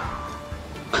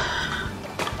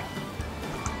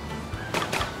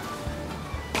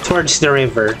 Towards the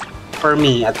river. For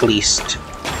me, at least.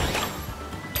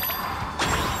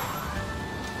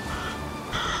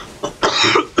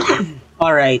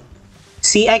 Alright.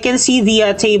 See, I can see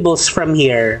the tables from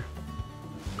here.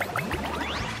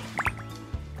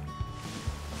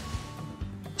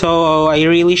 So I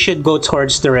really should go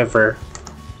towards the river.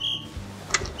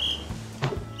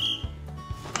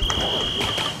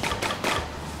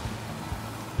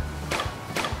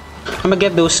 I'm gonna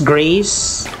get those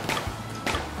grays.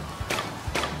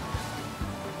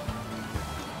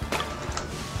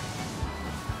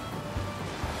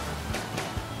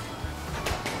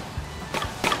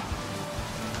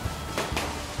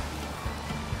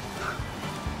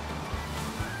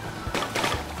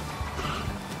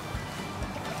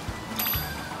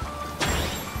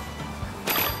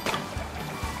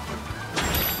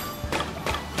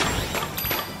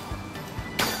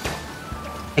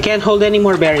 I can't hold any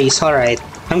more berries, alright.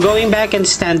 I'm going back and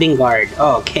standing guard.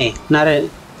 Oh, okay.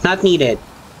 Not needed.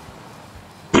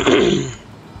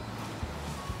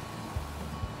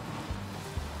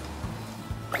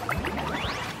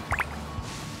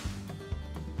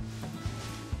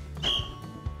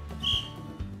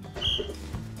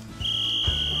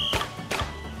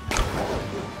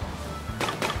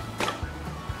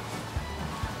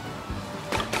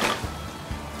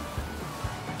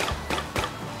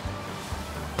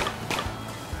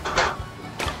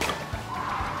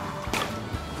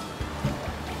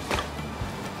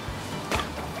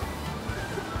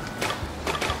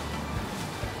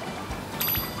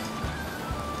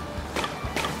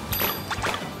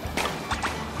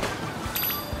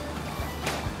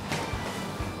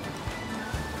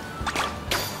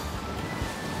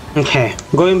 Okay,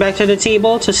 going back to the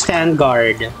table to stand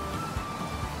guard.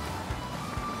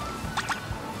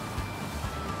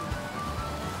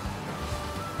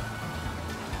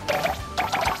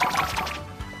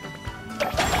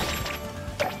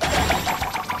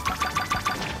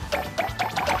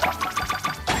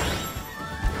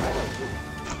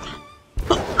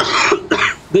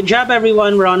 Good job,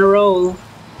 everyone. We're on a roll.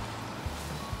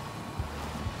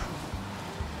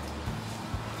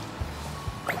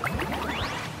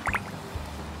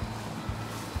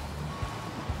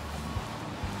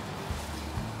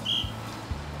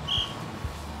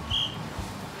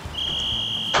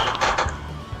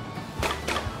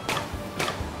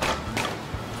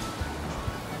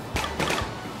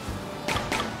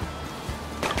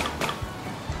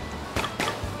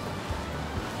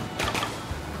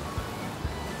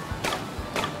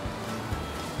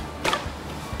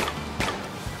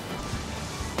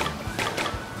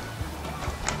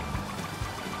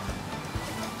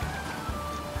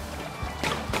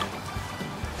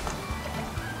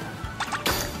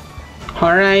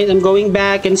 Alright, I'm going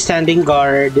back and standing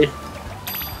guard.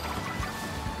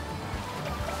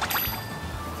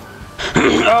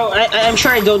 Oh, I'm sure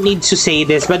I don't need to say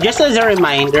this, but just as a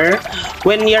reminder,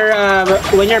 when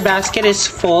your basket is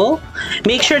full,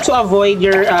 make sure to avoid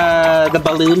your the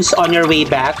balloons on your way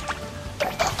back.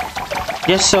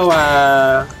 Just so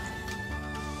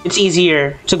it's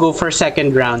easier to go for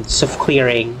second rounds of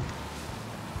clearing.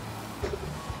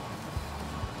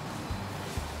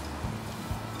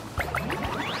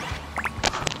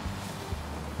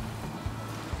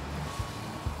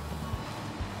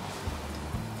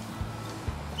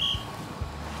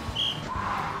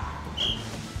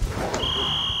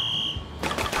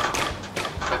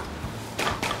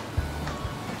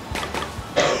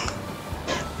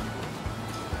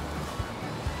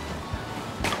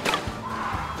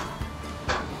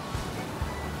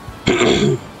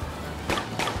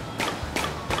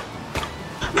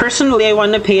 Personally, I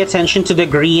want to pay attention to the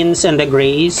greens and the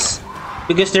grays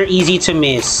because they're easy to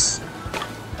miss.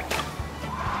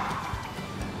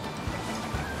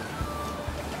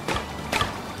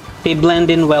 They blend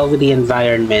in well with the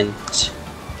environment.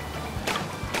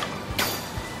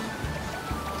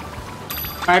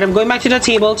 Alright, I'm going back to the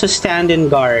table to stand and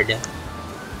guard.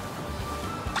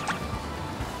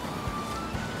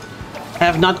 I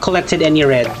have not collected any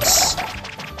reds.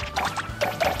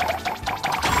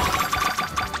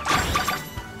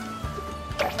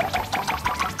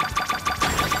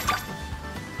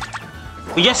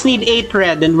 We just need 8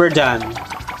 red and we're done.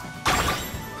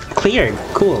 Cleared.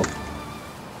 Cool.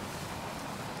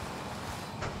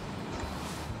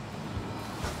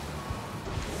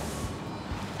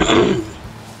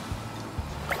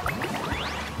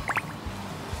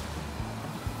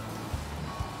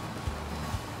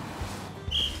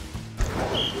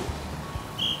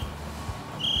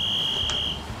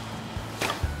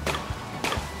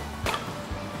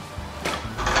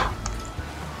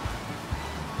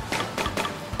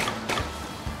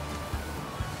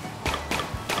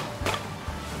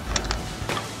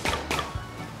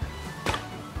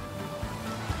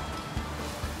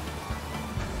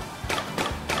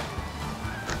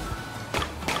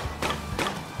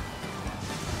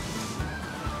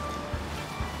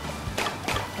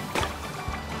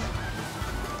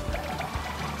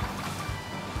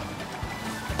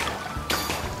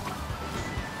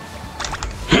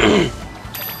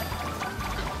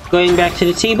 Going back to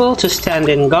the table to stand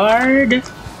and guard.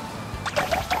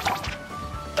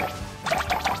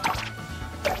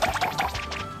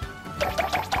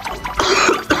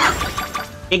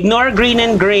 Ignore green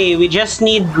and gray, we just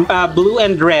need blue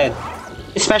and red.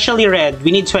 Especially red,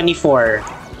 we need 24.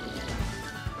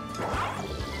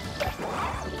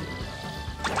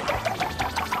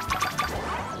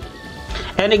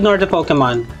 And ignore the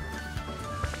Pokemon.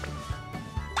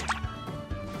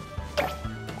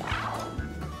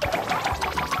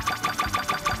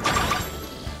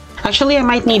 Actually, I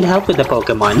might need help with the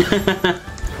Pokemon.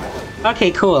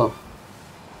 Okay, cool.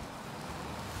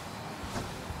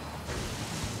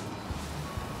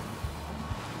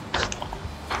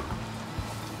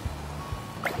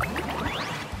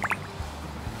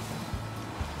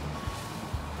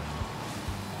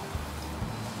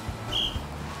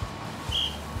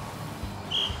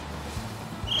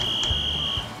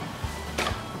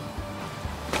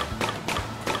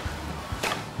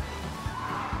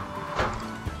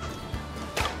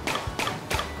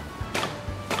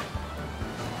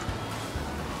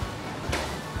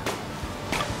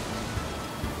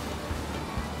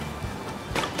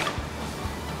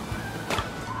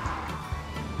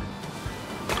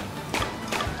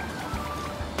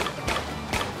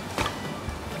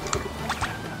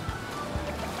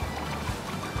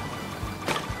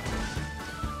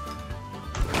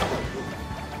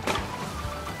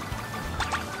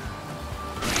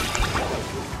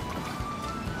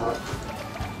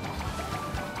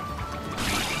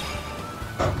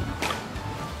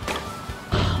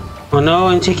 Oh no,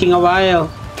 I'm taking a while.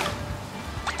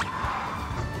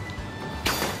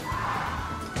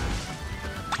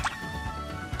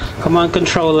 Come on,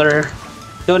 controller.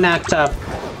 Don't act up.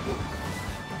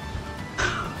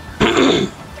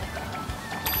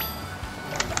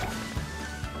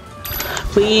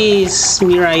 Please,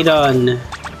 Miraidon.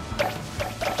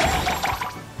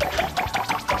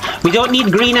 We don't need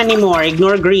green anymore.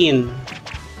 Ignore green.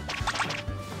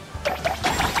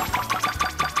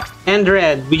 And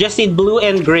red. We just need blue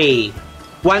and gray.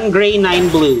 1 gray, 9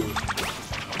 blue.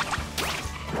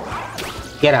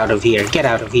 Get out of here. Get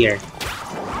out of here.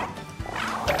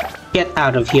 Get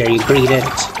out of here, you greedent.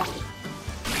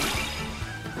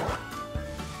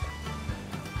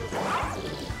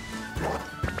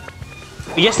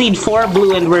 We just need 4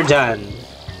 blue and we're done.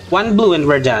 1 blue and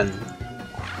we're done.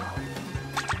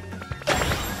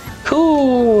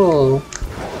 Cool.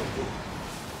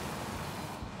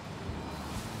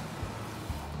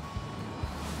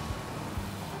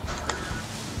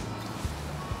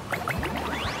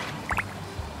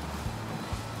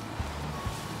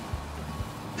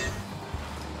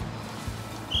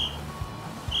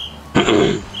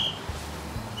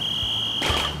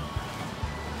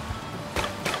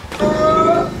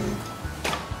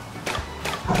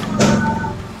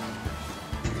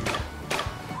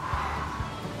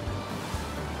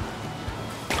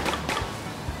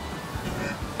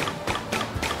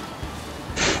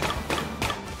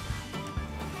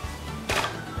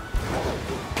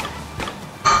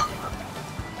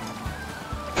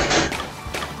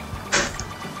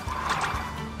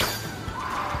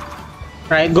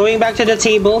 Right, going back to the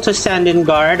table to stand in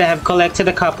guard, I have collected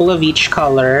a couple of each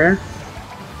color.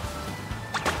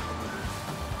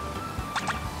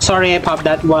 sorry I popped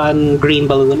that one green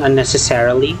balloon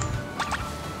unnecessarily.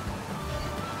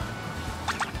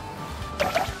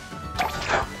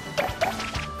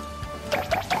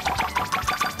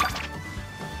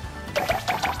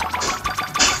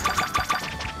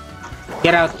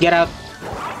 Get out, get out.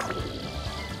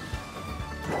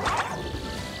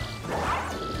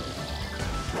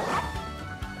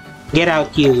 Get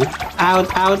out, you. Out,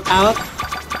 out, out.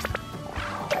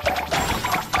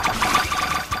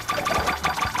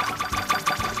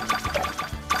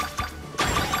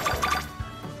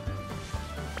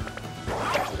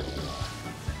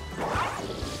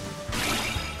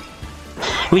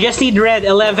 We just need red,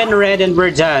 11 red, and we're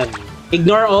done.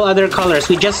 Ignore all other colors,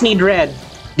 we just need red.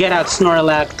 Get out,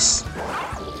 Snorlax.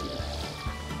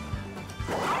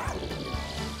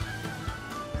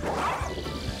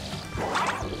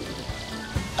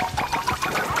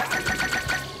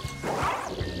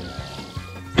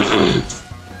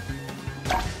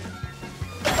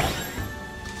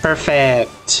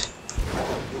 Perfect.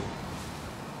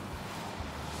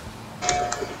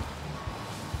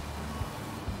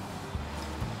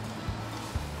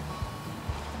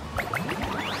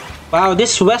 Wow,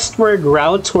 this westward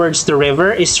route towards the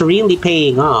river is really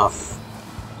paying off.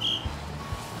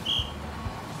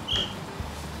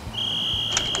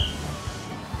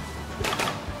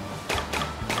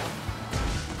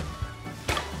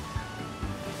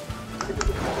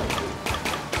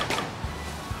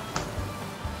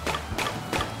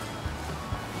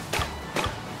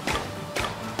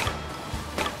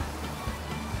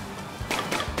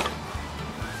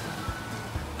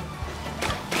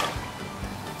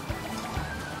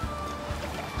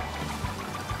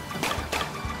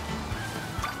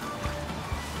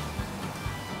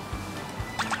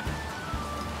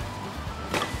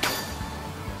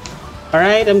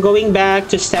 Alright, I'm going back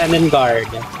to stand and guard.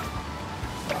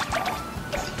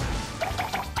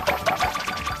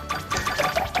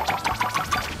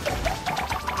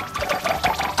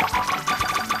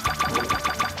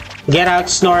 Get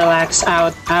out, Snorlax,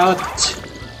 out, out.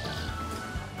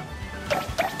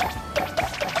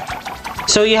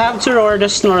 So you have to roar the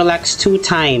Snorlax 2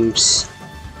 times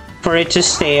for it to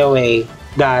stay away.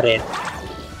 Got it.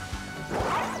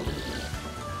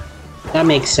 That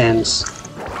makes sense.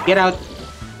 Get out.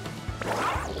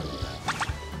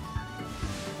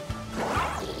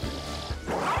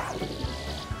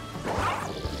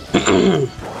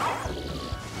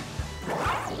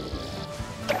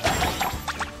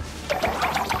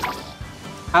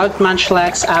 Out,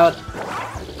 Munchlax, out.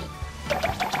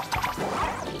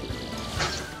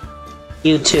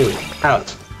 You too,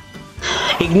 out.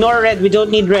 Ignore red, we don't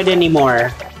need red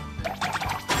anymore.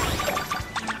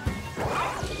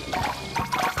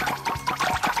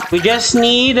 We just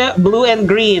need blue and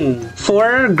green.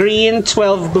 4 green,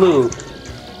 12 blue.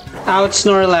 Out,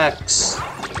 Snorlax.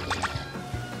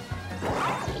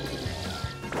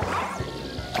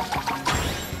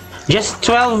 Just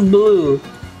 12 blue.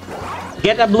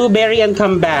 Get a blueberry and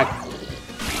come back.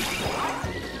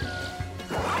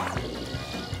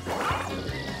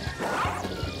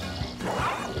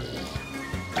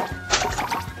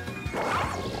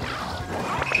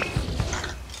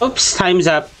 Oops, time's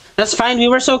up. That's fine, we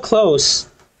were so close.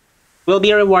 We'll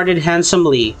be rewarded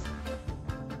handsomely.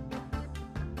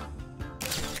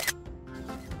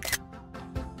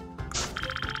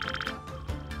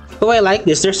 Oh, I like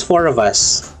this. There's 4 of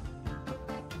us.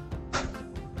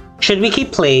 Should we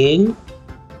keep playing?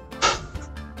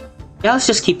 Yeah, let's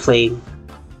just keep playing.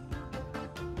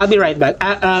 I'll be right back.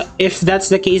 If that's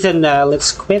the case, then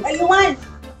let's quit.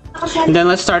 And then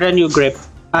let's start a new group.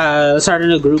 Start a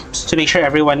new group to make sure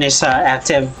everyone is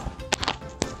active.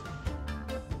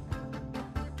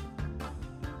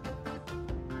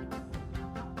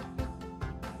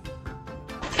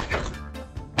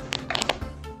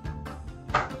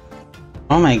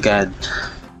 Oh my god.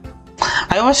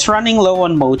 I was running low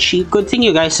on Mochi. Good thing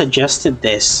you guys suggested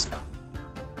this.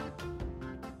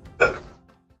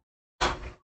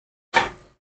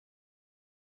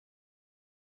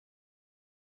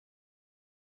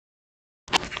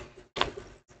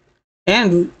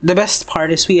 And the best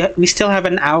part is we still have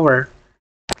an hour,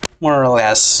 more or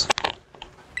less.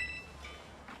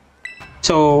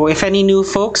 So if any new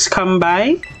folks come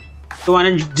by, you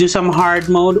want to do some hard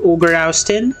mode Ogre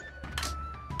Oustin,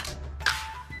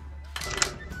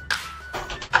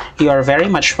 you are very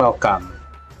much welcome.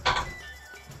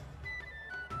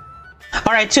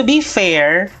 Alright, to be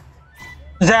fair,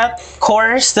 that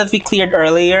course that we cleared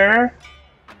earlier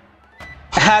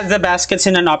had the baskets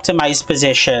in an optimized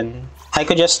position. I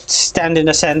could just stand in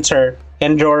the center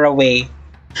and draw away.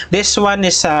 This one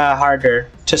is harder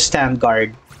to stand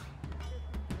guard.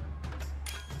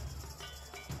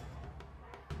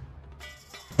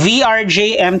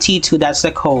 VRJMT2, that's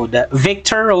the code.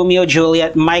 Victor Romeo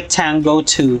Juliet Mike Tango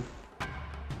 2.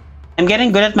 I'm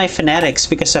getting good at my phonetics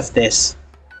because of this.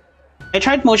 I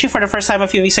tried Mochi for the first time a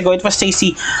few weeks ago. It was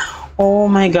tasty. Oh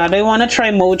my god, I want to try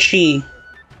Mochi.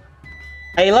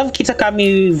 I love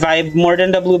Kitakami vibe more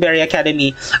than the Blueberry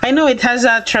Academy. I know it has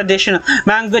a traditional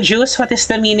mango juice. What is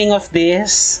the meaning of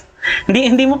this?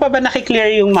 Hindi mo pa ba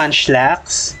nakiklear yung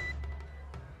munchlax?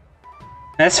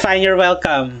 That's fine, you're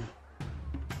welcome.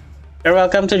 You're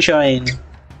welcome to join.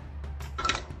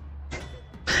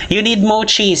 You need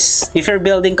mochis if you're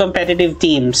building competitive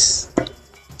teams.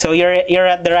 So you're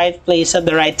at the right place at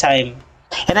the right time.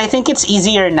 And I think it's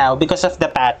easier now because of the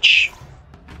patch.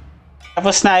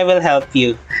 Tapos na I will help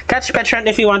you. Catch Petron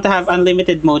if you want to have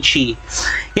unlimited mochi.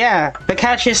 Yeah, the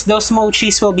catch is those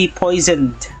mochis will be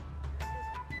poisoned.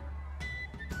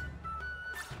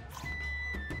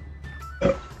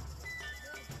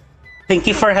 Thank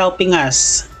you for helping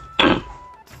us.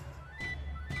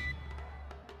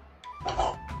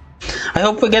 I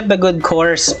hope we get the good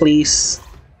course, please.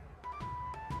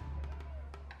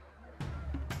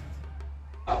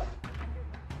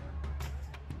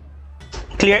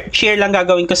 Cheer lang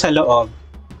gagawin ko sa loob.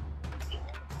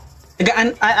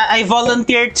 I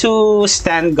volunteer to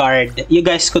stand guard. You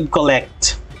guys could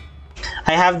collect.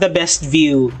 I have the best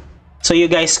view. So you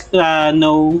guys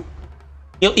know...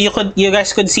 You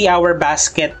guys could see our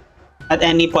basket at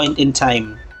any point in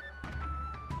time.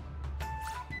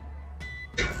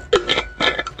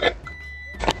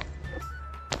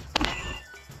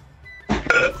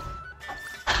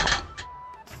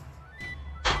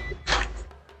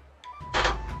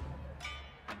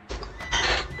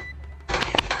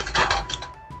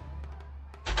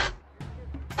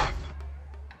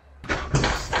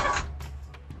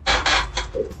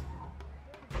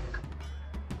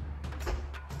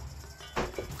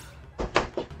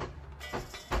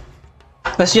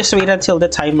 Let's just wait until the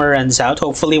timer runs out.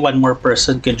 Hopefully one more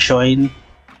person could join.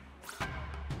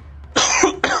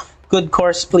 Good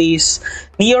course, please.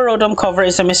 Neo Rotom cover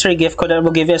is a mystery gift code that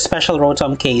will give you a special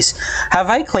Rotom case.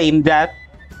 Have I claimed that?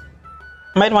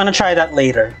 Might want to try that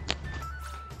later.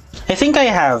 I think I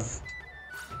have.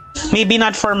 Maybe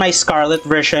not for my Scarlet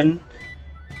version.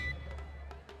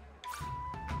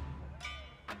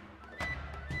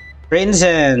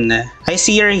 Rinzen, I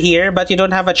see you're here, but you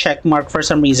don't have a check mark for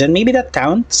some reason. Maybe that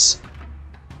counts?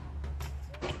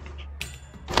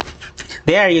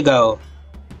 There you go.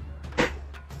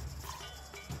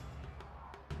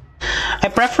 I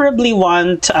preferably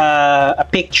want a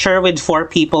picture with 4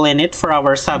 people in it for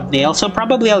our thumbnail, so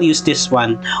probably I'll use this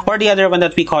one, or the other one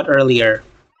that we caught earlier.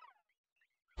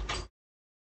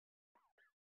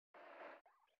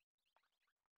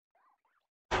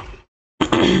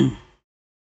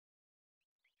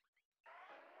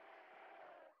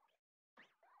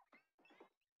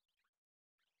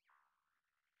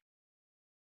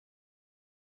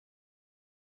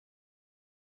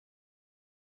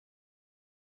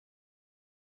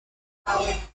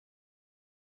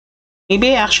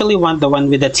 Maybe I actually want the one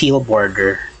with the teal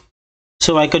border,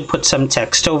 so I could put some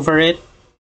text over it.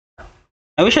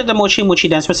 I wish that the Mochi Mochi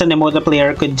dance was an emote the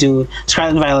player could do. Scarlet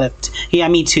and Violet. Yeah,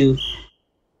 me too.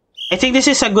 I think this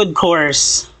is a good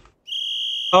course.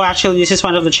 Oh, actually, this is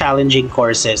one of the challenging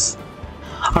courses.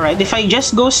 Alright, if I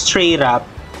just go straight up...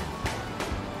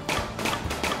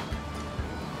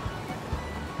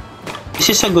 This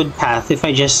is a good path if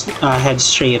I just head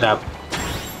straight up.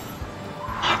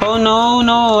 Oh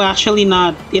no, actually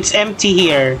not. It's empty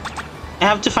here. I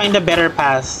have to find a better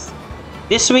path.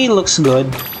 This way looks good.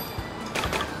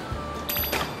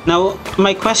 Now,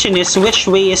 my question is, which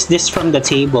way is this from the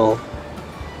table?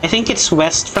 I think it's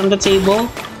west from the table.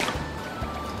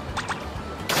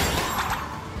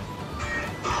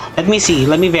 Let me see,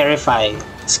 let me verify.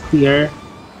 It's clear.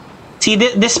 See,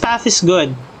 this path is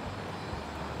good.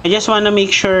 I just want to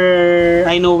make sure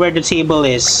I know where the table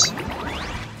is.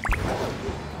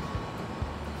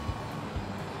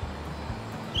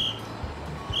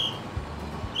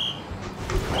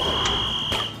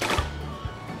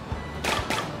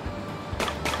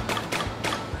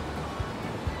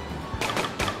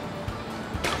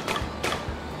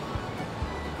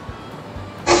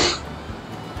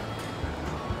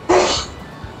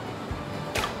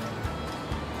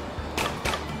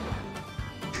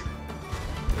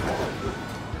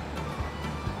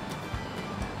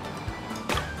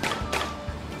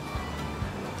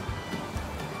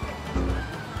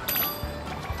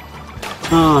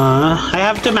 I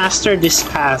have to master this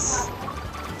path.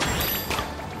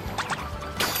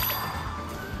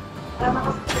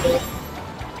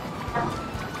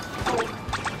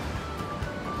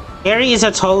 Harry is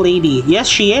a tall lady. Yes,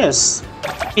 she is.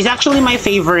 He's actually my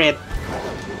favorite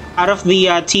out of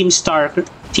the Team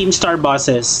Star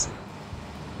bosses.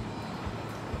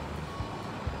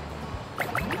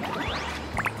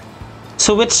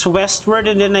 So it's westward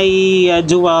and then I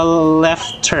do a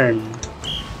left turn.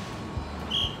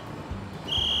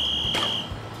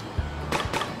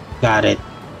 Got it.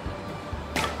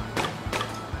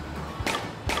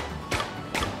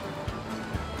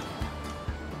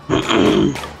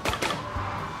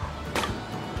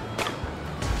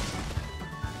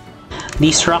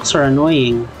 These rocks are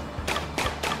annoying.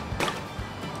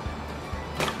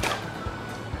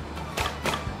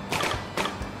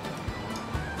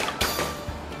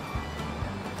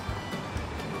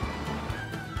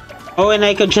 Oh, and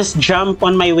I could just jump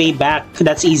on my way back.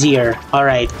 That's easier.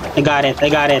 Alright, I got it, I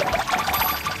got it.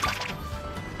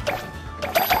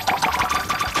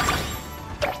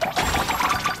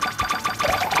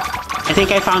 I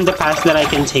think I found the path that I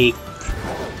can take.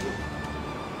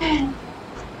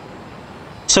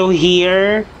 So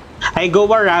here, I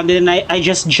go around and I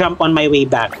just jump on my way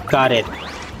back. Got it.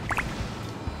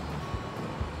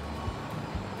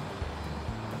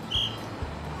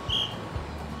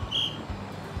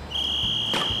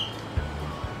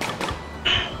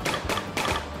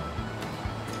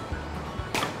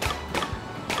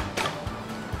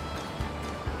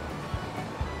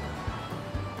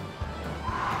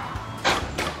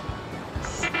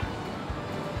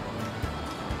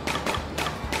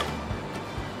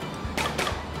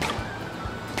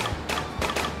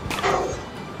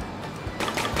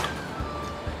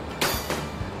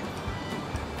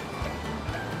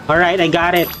 Alright, I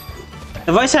got it.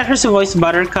 The voice actress who voiced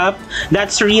Buttercup,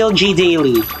 that's real G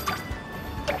Daily.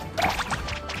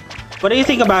 What do you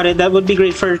think about it? That would be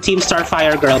great for Team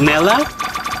Starfire Girl. Mela?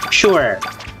 Sure.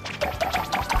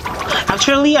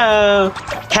 Actually,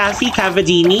 Kathy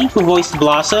Cavadini, who voiced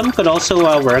Blossom, could also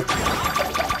work.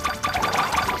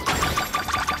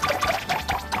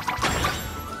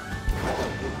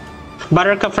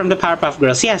 Buttercup from the Powerpuff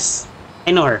Girls. Yes,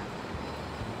 I know her.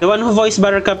 The one who voiced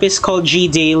Buttercup is called G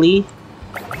Daily.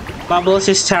 Bubbles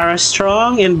is Tara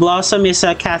Strong, and Blossom is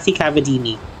Kathy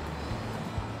Cavadini.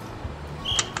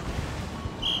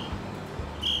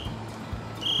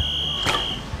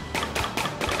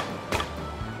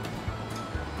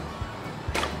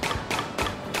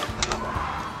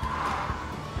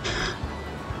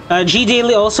 G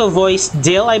Daily also voiced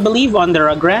Dale, I believe, on the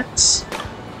Rugrats.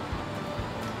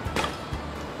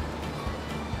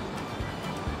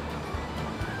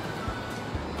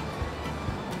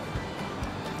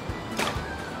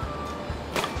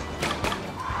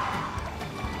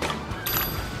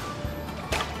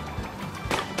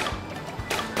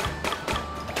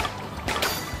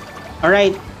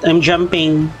 Alright, I'm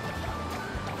jumping.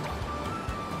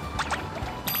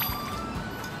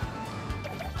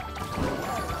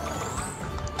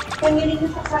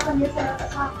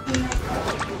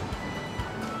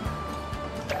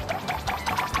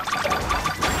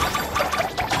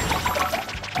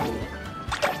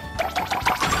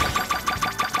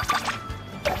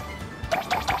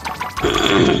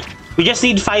 We just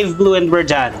need 5 blue and we're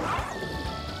done.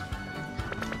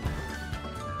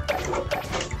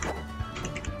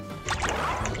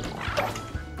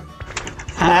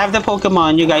 I have the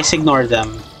Pokemon, you guys ignore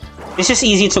them. This is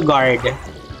easy to guard.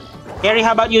 Gary,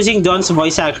 how about using Dawn's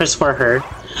voice actress for her?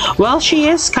 Well, she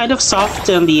is kind of soft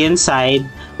on the inside.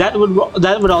 That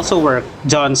would also work,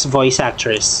 Dawn's voice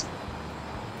actress.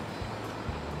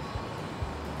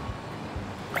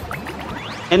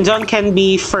 And Dawn can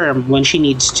be firm when she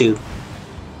needs to.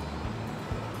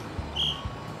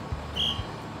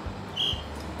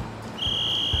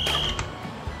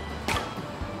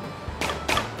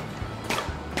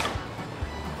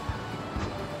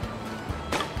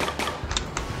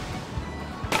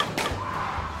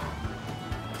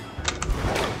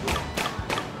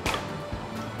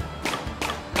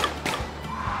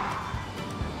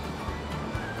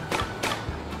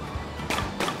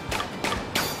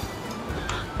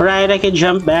 Right, I can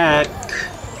jump back.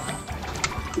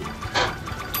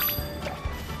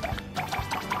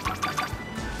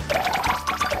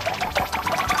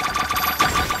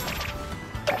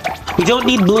 We don't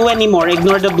need blue anymore,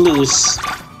 ignore the blues.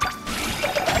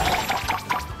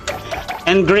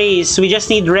 And grays, we just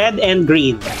need red and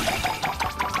green.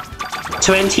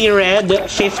 20 red,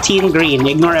 15 green,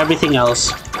 ignore everything else.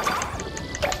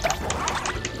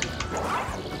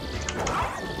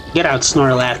 Get out,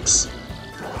 Snorlax.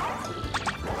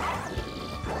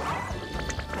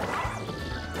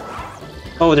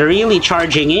 Oh, they're really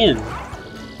charging in.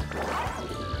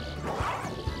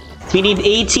 We need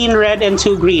 18 red and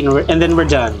 2 green, and then we're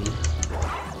done.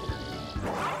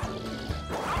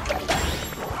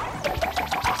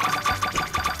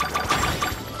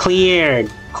 Cleared.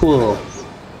 Cool.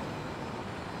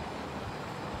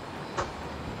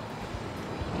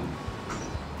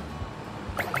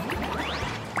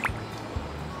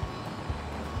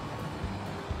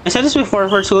 I said this before,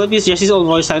 for Tulip is Jessie's old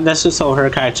voice line, that's so her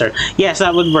character. Yes,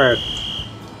 that would work.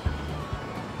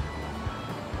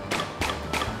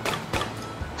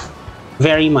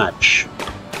 Very much.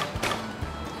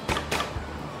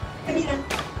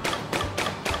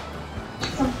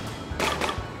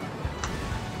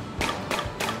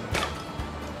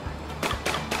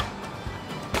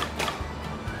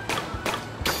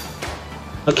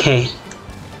 Okay.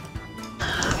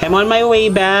 I'm on my way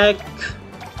back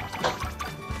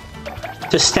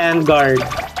to stand guard.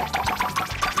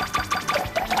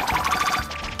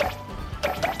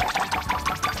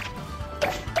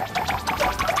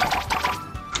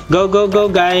 Go, go, go,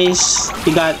 guys.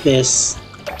 We got this.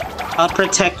 I'll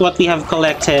protect what we have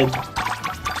collected.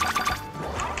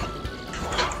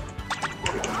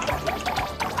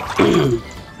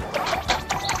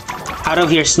 Out of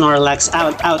here, Snorlax.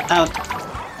 Out, out, out.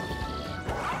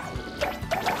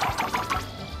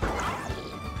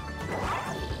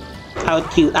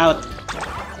 Out, you, out.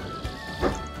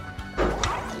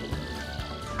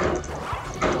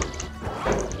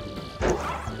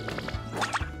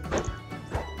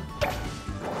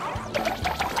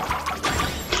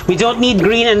 We don't need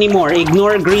green anymore.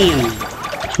 Ignore green.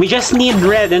 We just need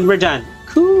red and we're done.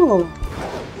 Cool.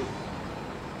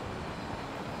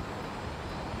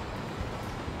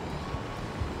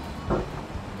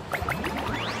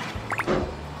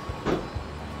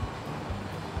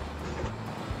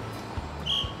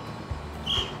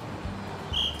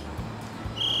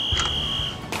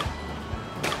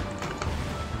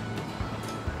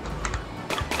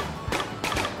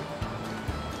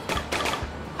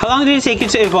 How long did it take you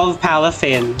to evolve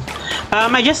Palafin?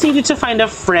 I just needed to find a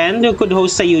friend who could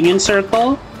host a union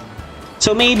circle.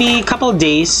 So maybe a couple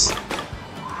days.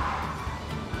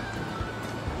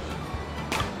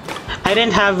 I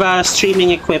didn't have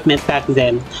streaming equipment back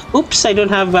then. Oops, I don't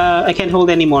have, I can't hold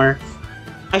anymore.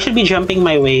 I should be jumping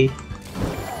my way.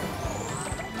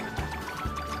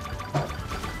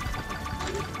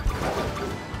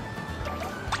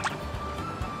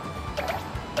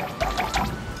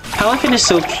 Palafin is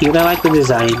so cute, I like the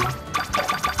design.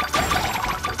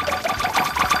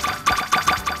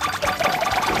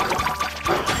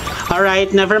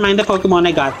 Alright, never mind the Pokemon,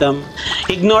 I got them.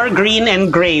 Ignore green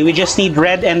and gray, we just need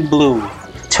red and blue.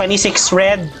 26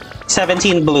 red,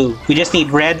 17 blue. We just need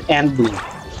red and blue.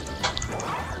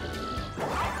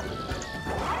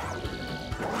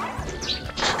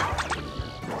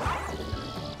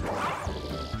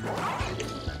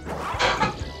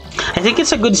 I think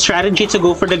it's a good strategy to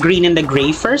go for the green and the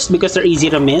gray first because they're easy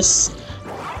to miss.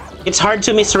 It's hard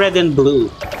to miss red and blue.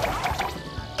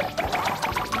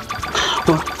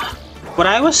 When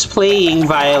I was playing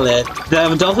Violet,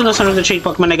 the Dolphin was one of the trade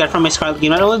Pokemon I got from my Scarlet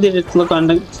game. Not only did it took on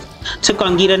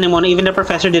Gita Nimona, even the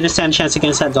professor didn't stand a chance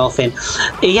against that Dolphin.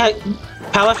 Yeah,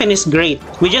 Palafin is great.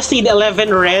 We just need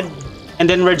 11 red and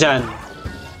then we're done.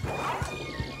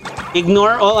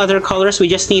 Ignore all other colors, we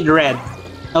just need red.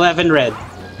 11 red.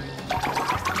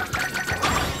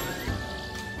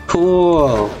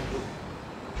 Cool.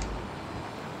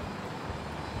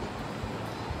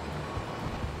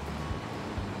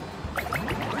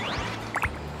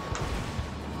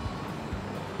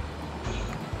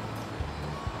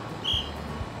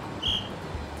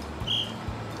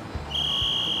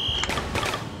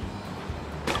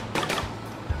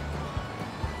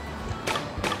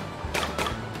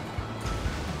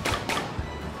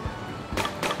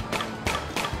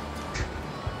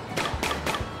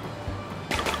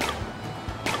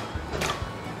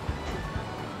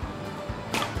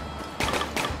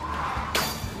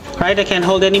 Right, I can't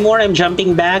hold anymore. I'm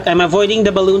jumping back. I'm avoiding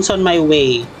the balloons on my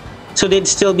way, so they'd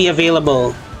still be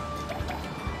available.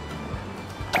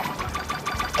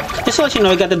 Just to let you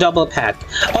know, I got the double pack.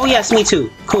 Oh yes, me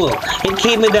too. Cool. It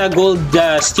came with a gold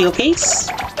steel case,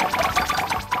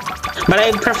 but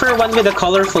I prefer one with a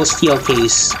colorful steel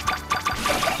case.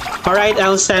 Alright,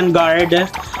 I'll stand guard.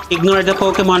 Ignore the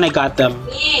Pokemon, I got them.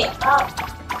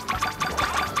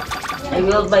 I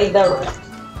will buy the...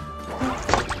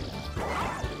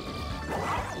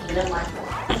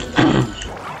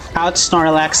 Out,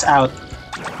 Snorlax, out.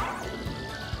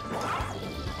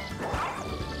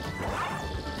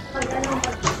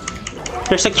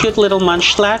 There's a cute little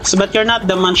Munchlax, but you're not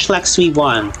the Munchlax we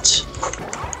want.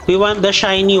 We want the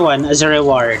shiny one as a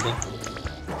reward.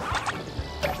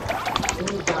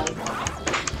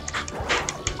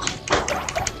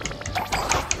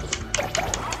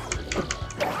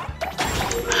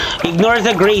 Ignore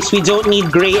the grays, we don't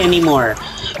need gray anymore.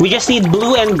 We just need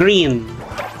blue and green.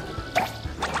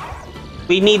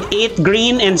 We need 8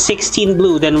 green and 16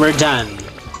 blue, then we're done.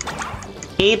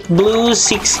 8 blue,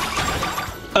 6...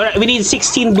 Alright, we need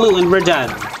 16 blue and we're done.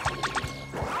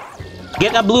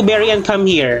 Get a blueberry and come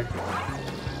here.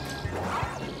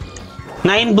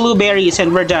 9 blueberries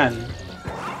and we're done.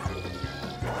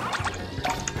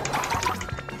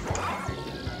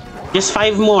 Just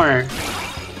 5 more.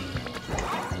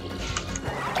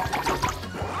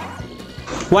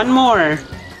 1 more.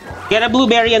 Get a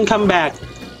blueberry and come back.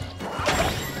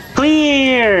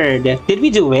 Cleared! Did we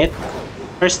do it?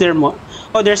 Or is there more?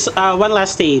 Oh, there's one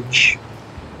last stage.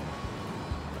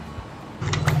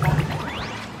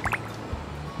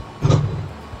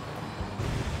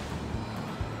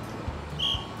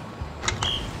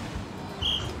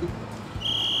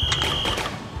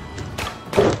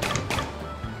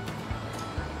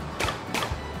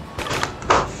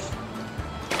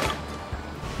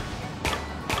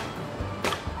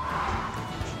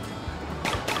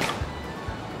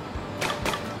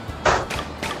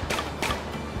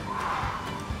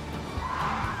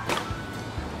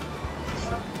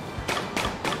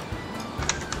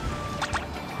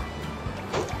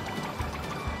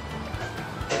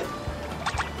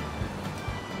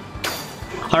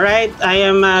 Alright, I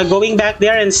am going back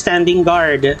there and standing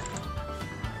guard.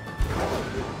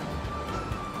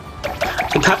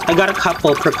 I got a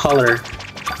couple per color.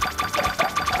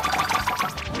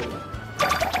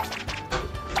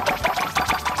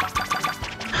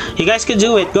 You guys can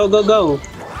do it. Go, go, go.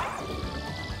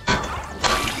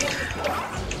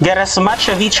 Get as much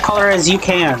of each color as you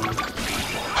can.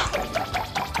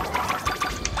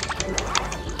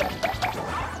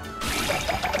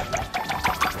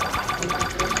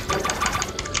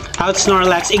 Out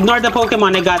Snorlax. Ignore the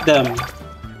Pokemon, I got them.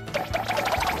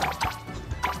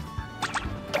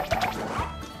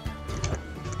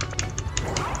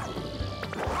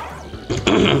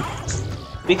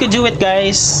 We could do it,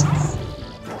 guys.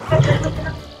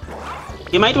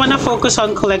 You might want to focus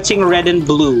on collecting red and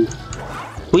blue.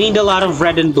 We need a lot of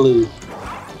red and blue.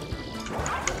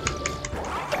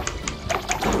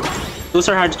 Those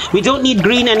are hard. We don't need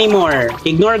green anymore.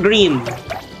 Ignore green.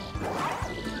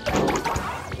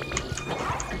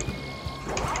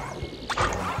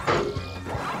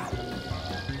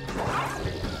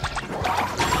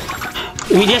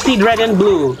 We just need red and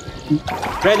blue.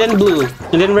 Red and blue.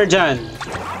 And then we're done.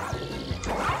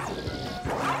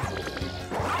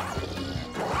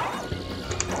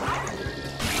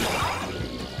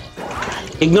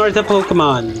 Ignore the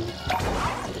Pokemon.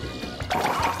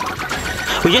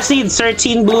 We just need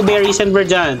 13 blueberries and we're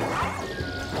done.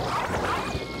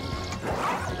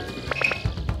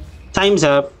 Time's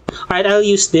up. Alright, I'll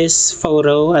use this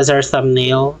photo as our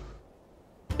thumbnail.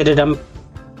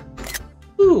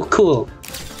 Ooh, cool.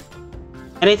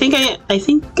 And I think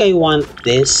I want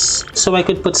this so I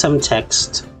could put some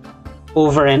text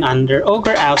over and under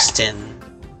Ogre Oustin.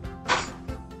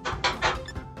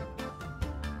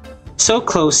 So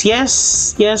close.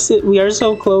 Yes, yes, we are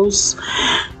so close.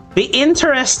 The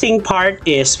interesting part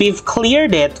is we've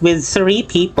cleared it with 3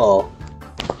 people.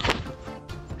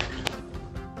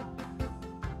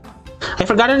 I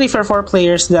forgot that if for 4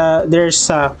 players, there's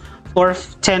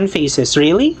 10 faces.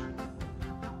 Really?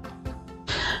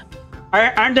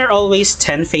 Aren't there always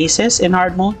 10 faces in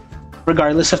hard mode,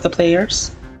 regardless of the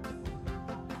players?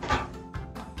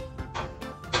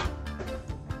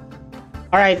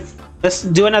 Alright, let's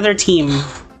do another team.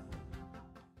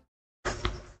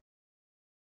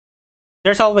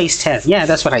 There's always 10. Yeah,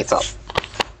 that's what I thought.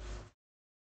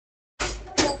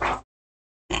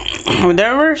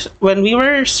 When we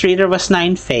were 3, there was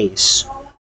 9 face.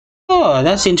 Oh,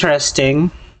 that's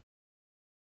interesting.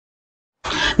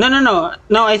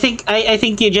 No, I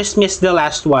think you just missed the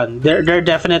last one. There are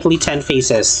definitely 10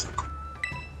 faces.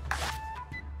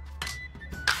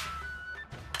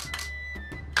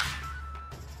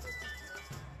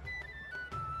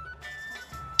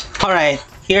 Alright,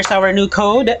 here's our new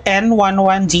code,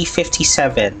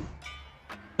 N11D57.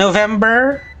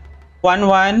 November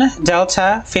 11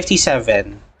 Delta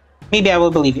 57. Maybe I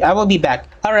will believe you. I will be back.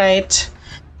 Alright.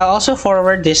 I'll also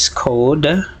forward this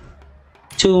code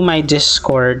to my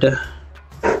Discord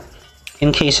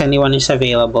in case anyone is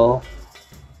available.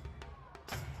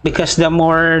 Because the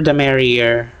more, the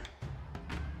merrier.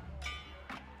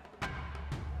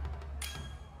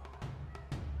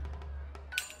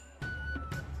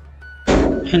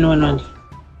 And one.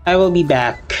 I will be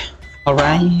back.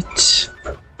 Alright.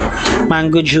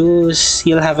 Mango juice.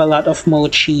 You'll have a lot of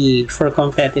mochi for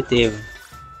competitive.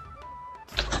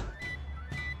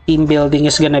 Team building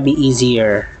is gonna be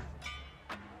easier.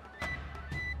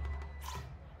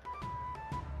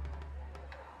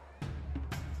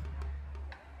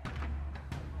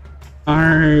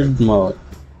 mode.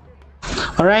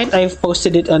 Alright, I've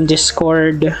posted it on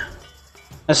Discord.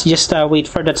 Let's just wait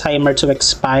for the timer to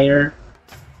expire.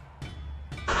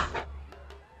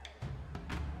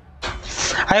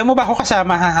 Ayaw mo ba ako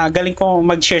kasama, haha? Galing ko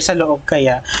mag-share sa loob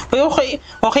kaya.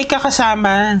 Okay ka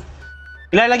kasama.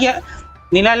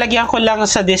 Nilalagyan ko lang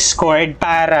sa Discord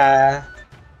para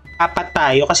apat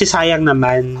tayo kasi sayang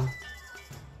naman.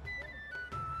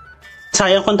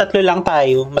 Sayang kung tatlo lang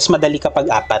tayo, mas madali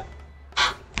kapag apat.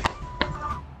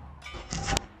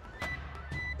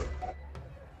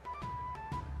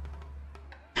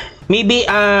 Maybe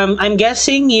I'm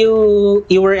guessing you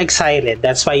were excited.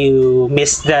 That's why you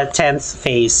missed the 10th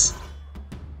phase.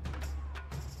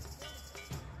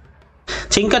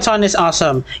 Tinkaton is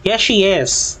awesome. Yes, she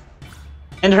is.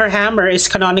 And her hammer is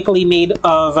canonically made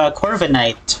of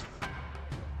Corviknight.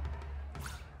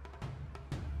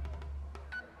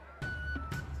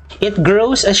 It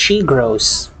grows as she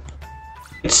grows.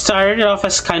 It started off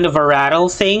as kind of a rattle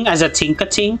thing, as a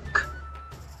Tinkatink,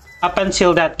 up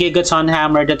until that Gigaton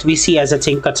hammer that we see as a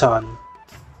Tinkaton.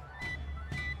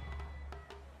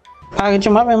 Pagod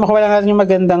yung map, may makuha lang natin yung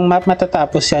magandang map,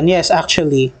 matatapos yan. Yes,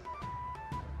 actually.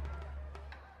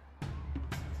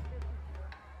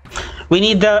 We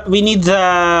need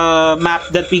the map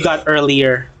that we got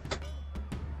earlier.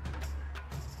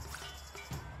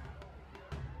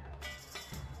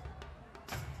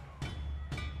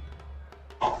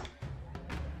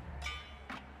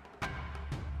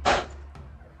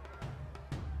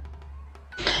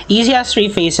 Easy has 3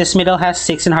 phases, middle has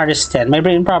 6, and hard is 10. My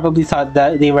brain probably thought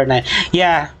that they were 9.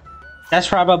 Yeah,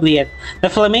 that's probably it. The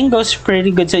Flamingo's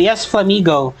pretty good. So yes,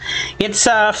 Flamigo. It's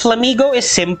Flamigo is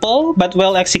simple but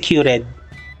well executed.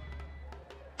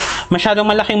 Masyadong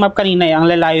malaking map kanina ang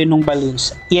lalayo ng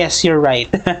balloons. Yes, you're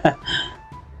right.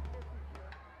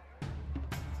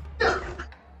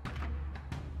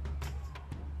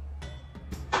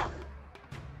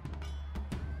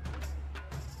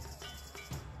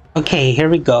 Okay, here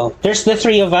we go. There's the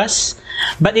 3 of us,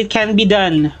 but it can be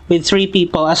done with 3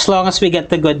 people as long as we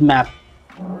get the good map.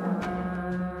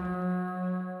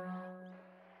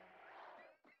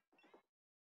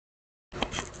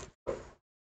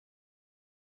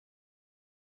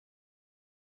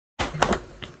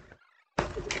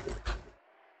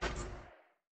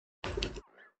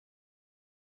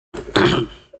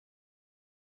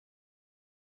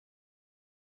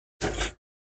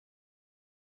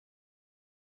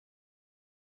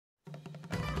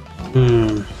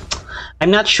 I'm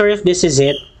not sure if this is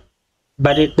it,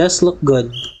 but it does look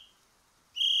good.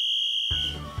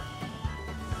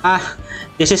 Ah,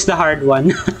 this is the hard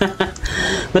one.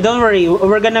 But don't worry,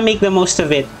 we're gonna make the most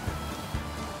of it.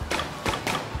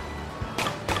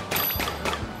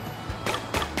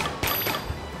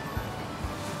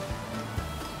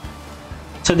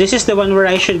 So this is the one where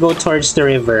I should go towards the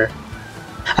river.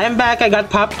 I'm back, I got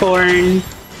popcorn.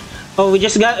 Oh, we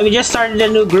just started a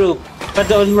new group. But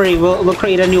don't worry, we'll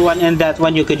create a new one, and that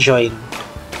one you could join.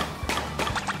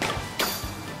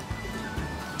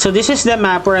 So this is the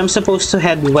map where I'm supposed to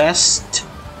head west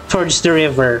towards the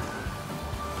river.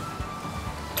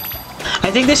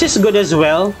 I think this is good as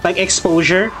well, like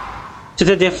exposure to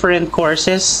the different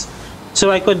courses.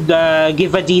 So I could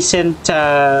give a decent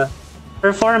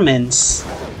performance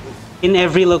in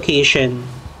every location.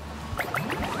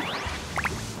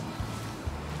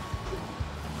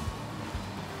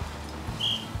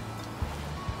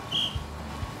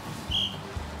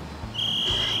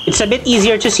 It's a bit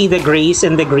easier to see the grays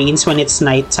and the greens when it's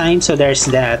nighttime, so there's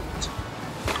that.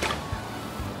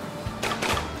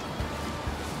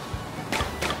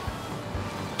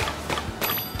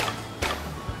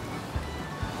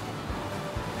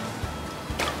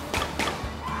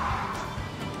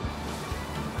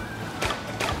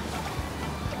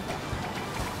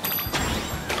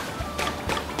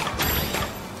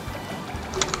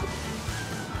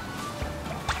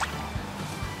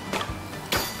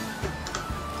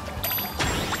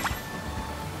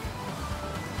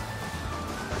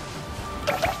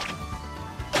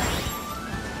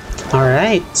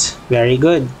 Alright, very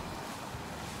good.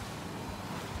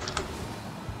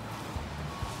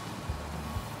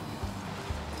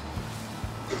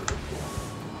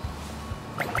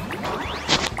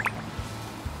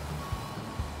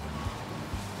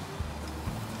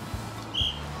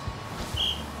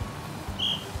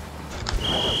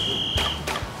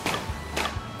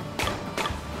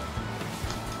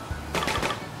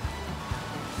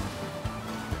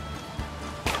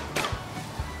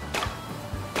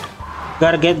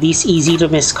 Gotta get these easy to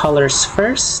miss colors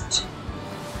first.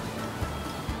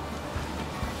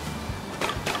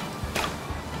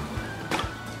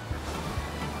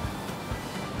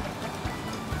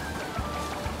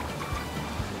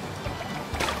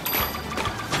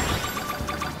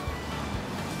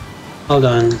 Hold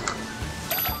on.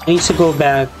 I need to go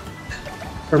back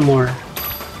for more.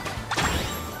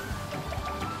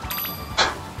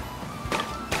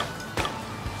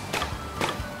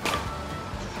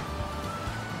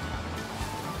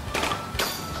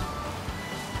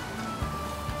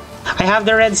 I have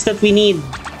the reds that we need.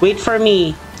 Wait for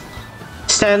me.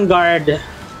 Stand guard.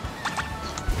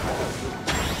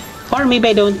 Or maybe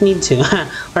I don't need to.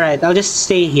 Alright, I'll just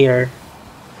stay here.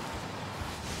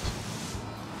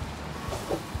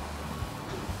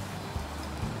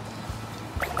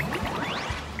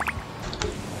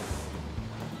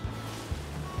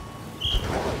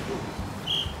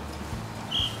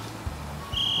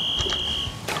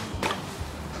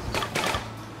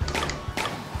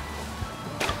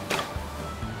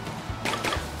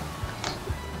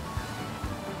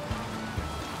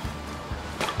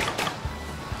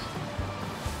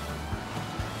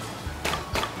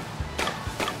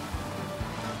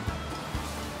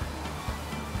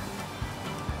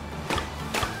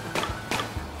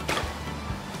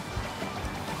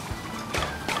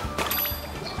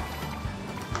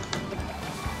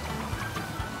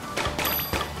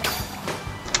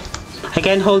 I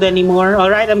can't hold anymore.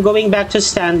 Alright, I'm going back to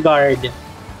stand guard.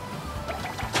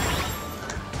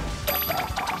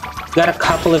 Got a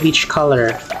couple of each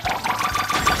color.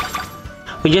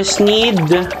 We just need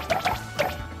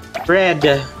red.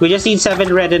 We just need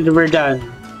 7 red and we're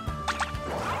done.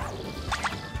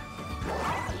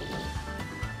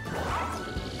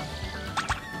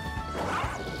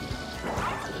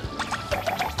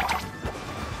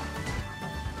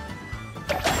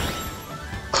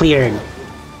 Cleared.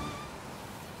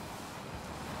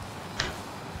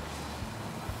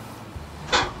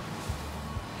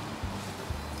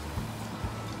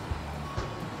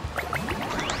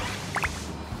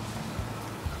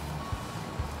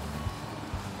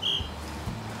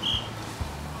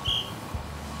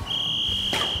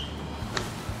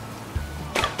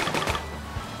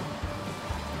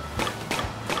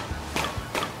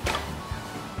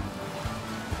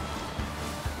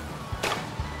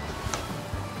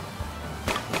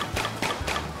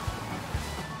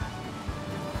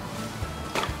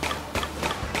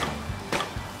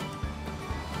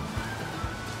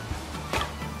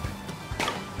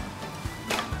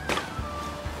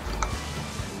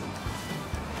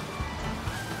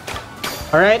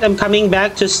 Alright, I'm coming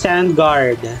back to stand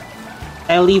guard.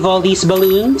 I'll leave all these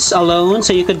balloons alone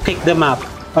so you could pick them up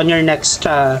on your next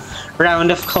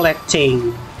round of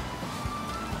collecting.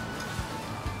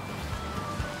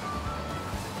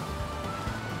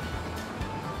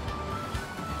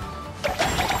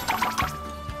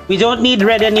 We don't need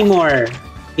red anymore.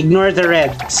 Ignore the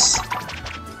reds.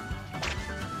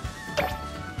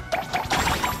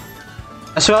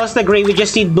 As well as the gray, we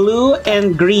just need blue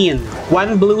and green.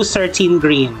 1 blue, 13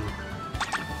 green.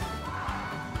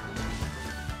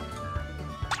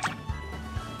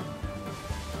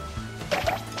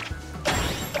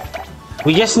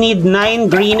 We just need 9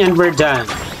 green and we're done.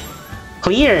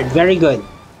 Cleared. Very good.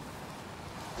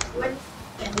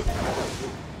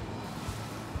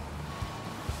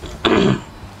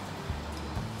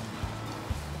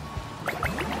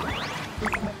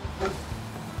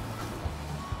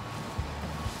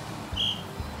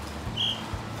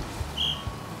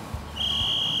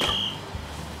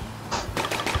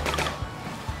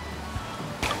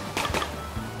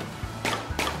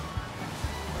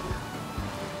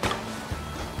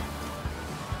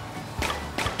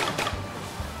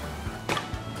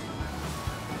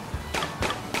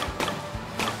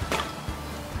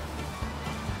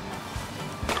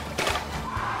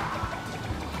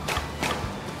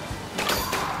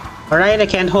 Alright, I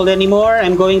can't hold anymore.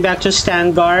 I'm going back to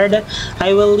stand guard.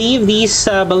 I will leave these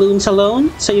balloons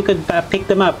alone so you could pick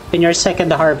them up in your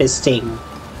second harvesting.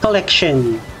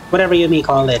 Collection, whatever you may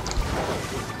call it.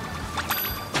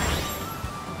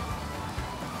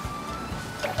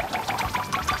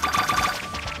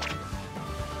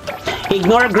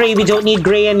 Ignore gray, we don't need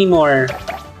gray anymore.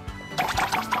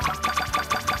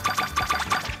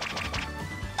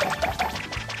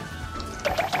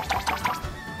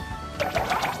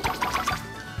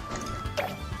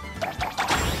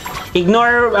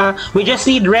 Ignore, we just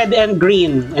need red and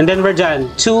green, and then we're done.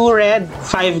 2 red,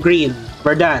 5 green.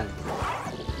 We're done.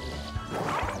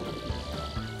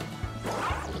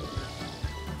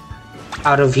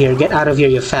 Out of here. Get out of here,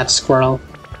 you fat squirrel.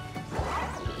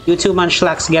 You two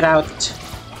munchlax, get out.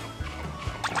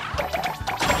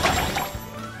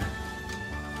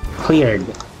 Cleared.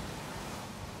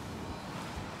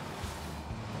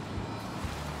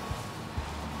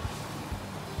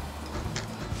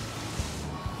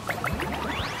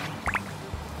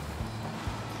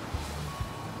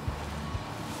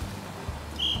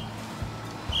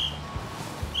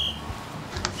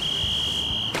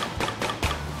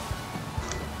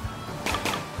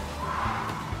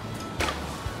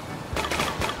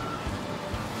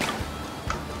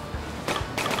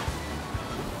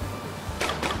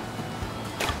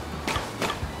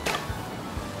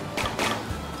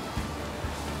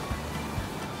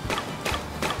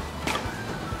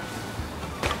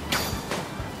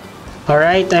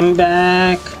 Alright, I'm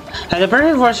back. The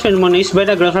perfect voice for Mono is by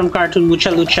the girl from cartoon Mucha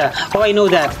Lucha. Oh, I know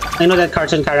that. I know that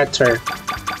cartoon character.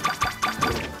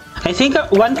 I think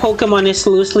one Pokemon is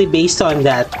loosely based on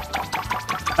that.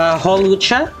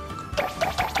 Holucha?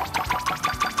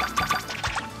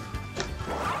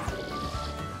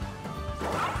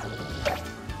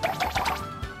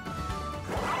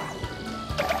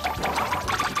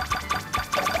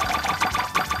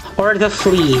 Or the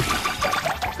Flea.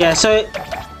 Yeah, so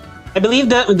I believe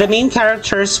the main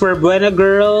characters were Buena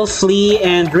Girl, Flea,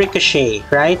 and Ricochet,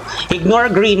 right? Ignore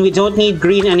green, we don't need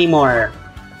green anymore.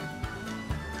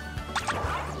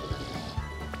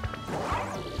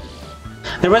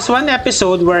 There was one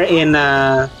episode wherein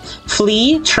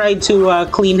Flea tried to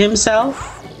clean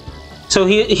himself. So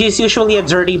he's usually a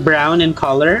dirty brown in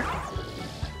color.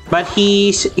 But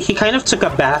he kind of took a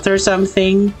bath or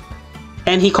something.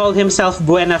 And he called himself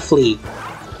Buena Flea.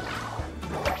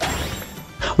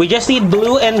 We just need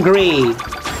blue and gray.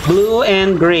 Blue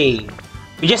and gray.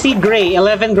 We just need gray.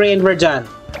 11 gray and we're done.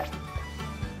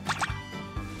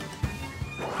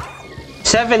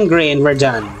 7 gray and we're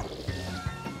done.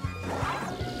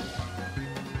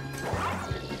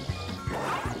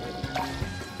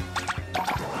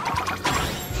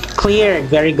 Cleared.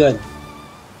 Very good.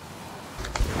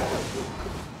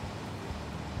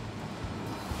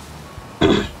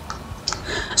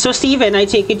 So Steven, I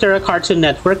take it you're a Cartoon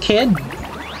Network kid?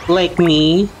 Like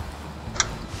me?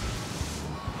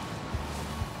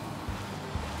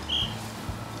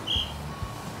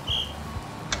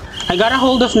 I got a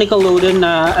hold of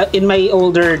Nickelodeon in my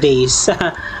older days.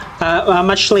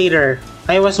 Much later.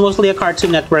 I was mostly a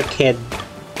Cartoon Network kid.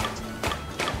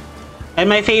 And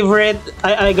my favorite,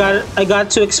 I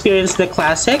got to experience the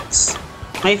classics.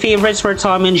 My favorites were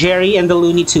Tom and Jerry and the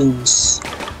Looney Tunes.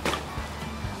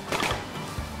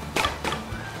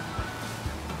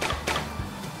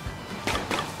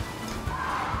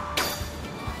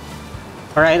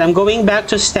 Alright, I'm going back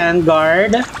to stand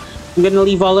guard. I'm gonna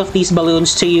leave all of these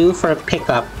balloons to you for a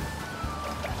pickup.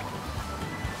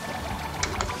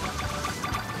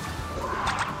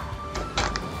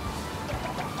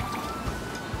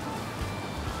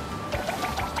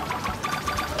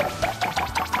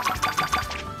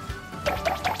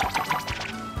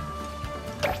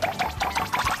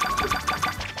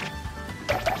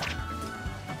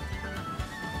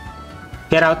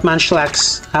 Get out,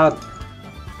 Munchlax. Out.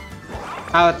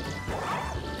 Out.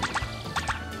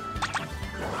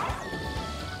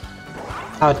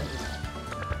 Out.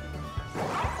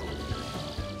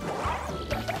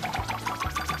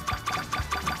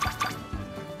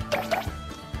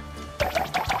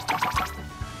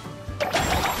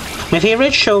 My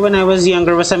favorite show when I was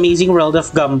younger was Amazing World of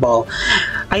Gumball.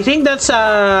 I think that's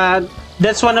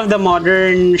one of the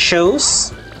modern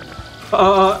shows.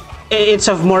 It's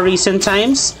of more recent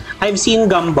times. I've seen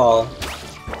Gumball,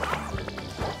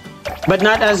 but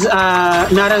not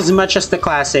as much as the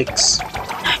classics.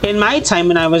 In my time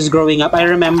when I was growing up, I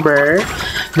remember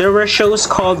there were shows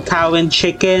called Cow and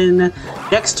Chicken,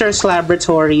 Dexter's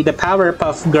Laboratory, The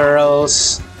Powerpuff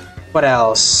Girls. What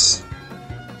else?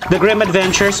 The Grim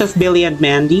Adventures of Billy and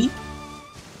Mandy.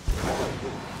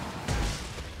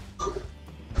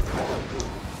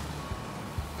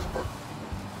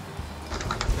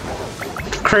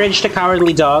 Courage the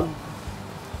Cowardly Dog.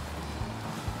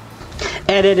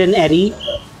 Ed and Eddie.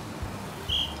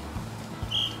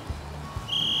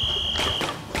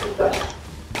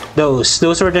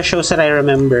 Those were the shows that I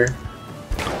remember.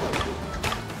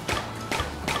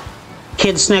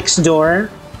 Kids Next Door.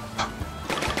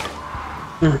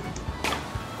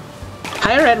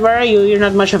 Hi Red, where are you? You're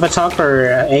not much of a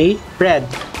talker, eh? Red,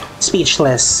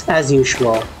 speechless, as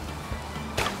usual.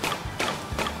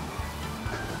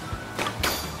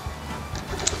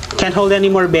 Can't hold any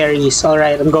more berries.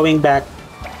 Alright, I'm going back.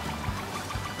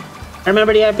 I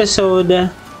remember the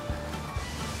episode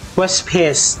was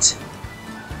pissed.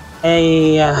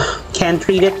 I can't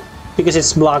read it because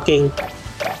it's blocking.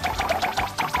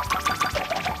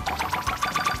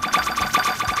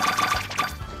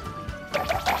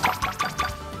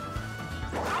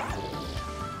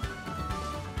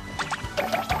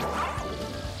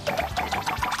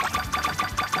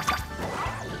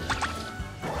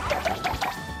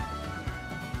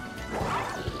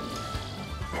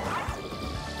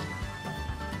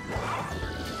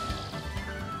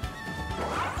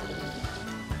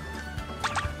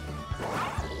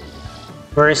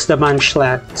 Where's the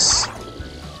Munchlax?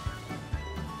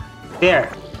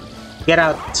 There. Get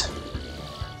out.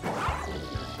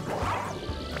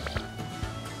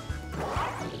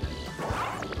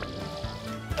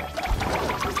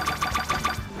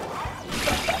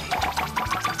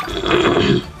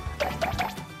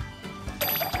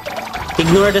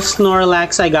 Ignore the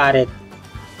Snorlax, I got it.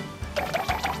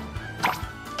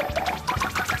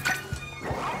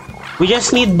 We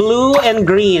just need blue and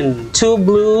green. 2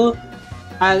 blue,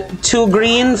 2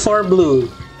 green, 4 blue.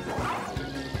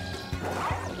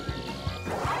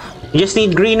 We just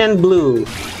need green and blue.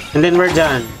 And then we're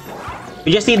done.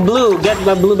 We just need blue. Get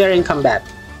the blueberry in combat.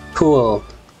 Cool.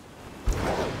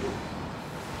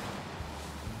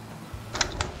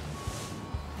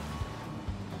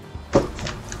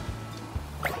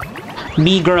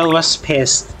 B-girl was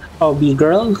pissed. Oh,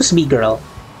 B-girl? Who's B-girl?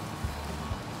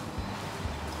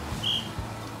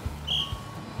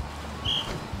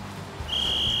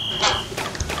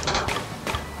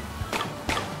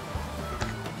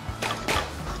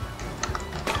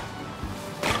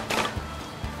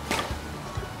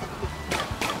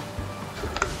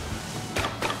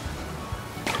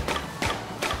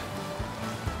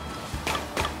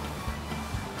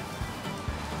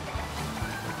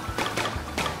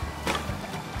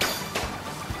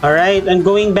 Alright, I'm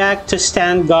going back to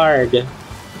stand guard.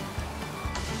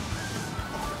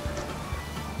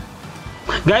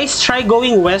 Guys, try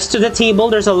going west to the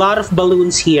table. There's a lot of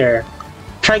balloons here.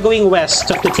 Try going west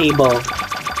of the table.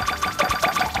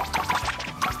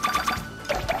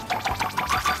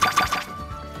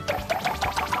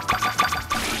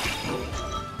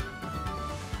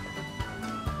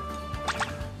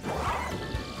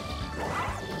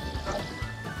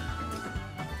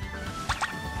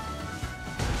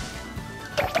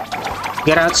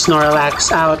 Get out,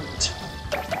 Snorlax, out.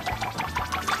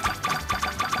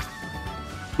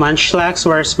 Munchlax,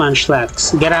 where's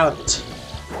Munchlax? Get out.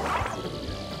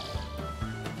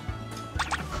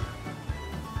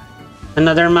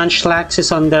 Another Munchlax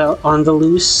is on the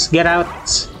loose. Get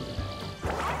out.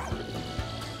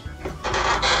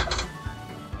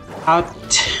 Out.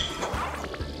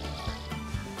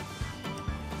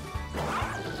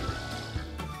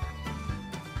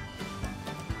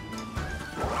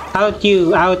 Out,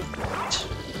 you, out.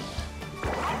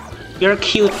 You're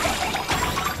cute,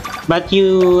 but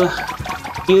you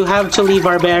have to leave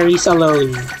our berries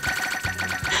alone.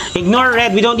 Ignore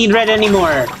red, we don't need red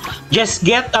anymore. Just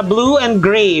get a blue and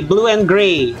gray, blue and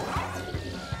gray.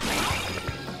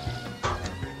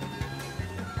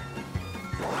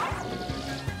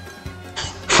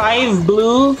 Five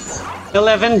blue,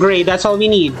 11 gray, that's all we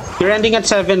need. You're ending at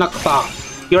 7 o'clock.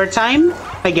 Your time?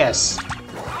 I guess.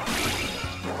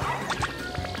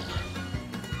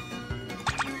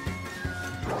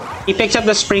 He picks up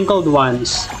the sprinkled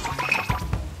ones.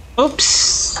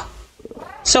 Oops!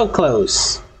 So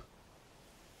close.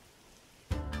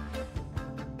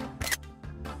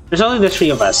 There's only the 3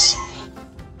 of us.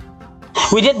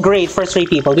 We did great for 3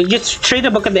 people. Did you trade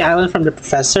a book at the island from the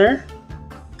professor?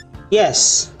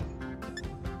 Yes.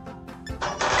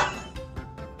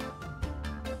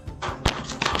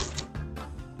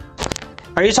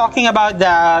 Are you talking about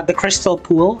the crystal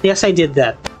pool? Yes, I did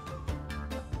that.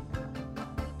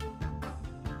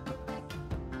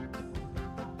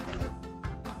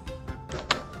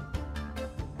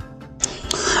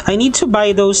 I need to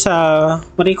buy those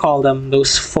what do you call them?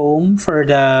 Those foam for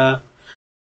the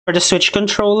Switch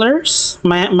controllers.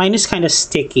 Mine is kind of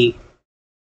sticky.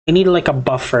 I need like a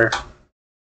buffer.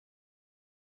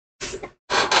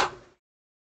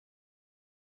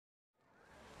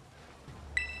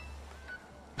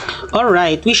 All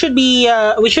right, we should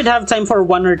have time for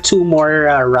 1 or 2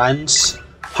 more runs,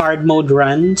 hard mode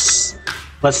runs.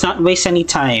 Let's not waste any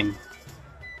time.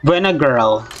 Buena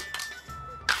girl.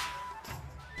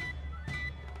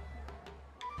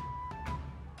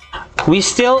 We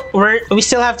still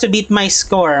have to beat my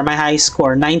score, my high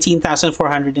score,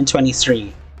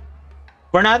 19,423.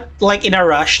 We're not like in a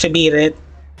rush to beat it,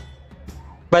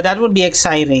 but that would be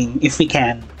exciting if we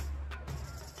can.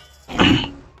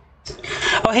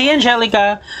 Oh, hey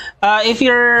Angelica, if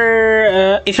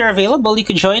you're available, you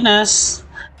could join us.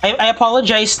 I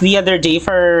apologized the other day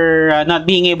for not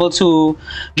being able to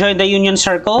join the Union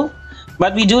Circle,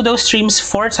 but we do those streams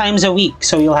 4 times a week,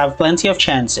 so you'll have plenty of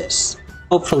chances.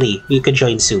 Hopefully, you could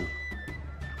join soon.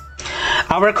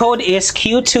 Our code is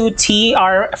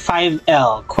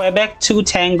Q2TR5L, Quebec 2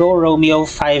 Tango Romeo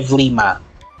 5 Lima.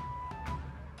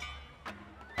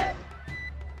 I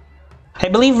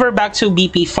believe we're back to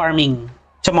BP farming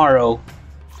tomorrow.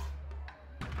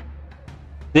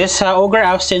 This Ogre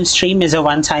Oustin stream is a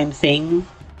one-time thing,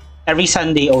 every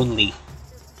Sunday only.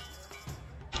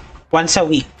 Once a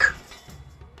week.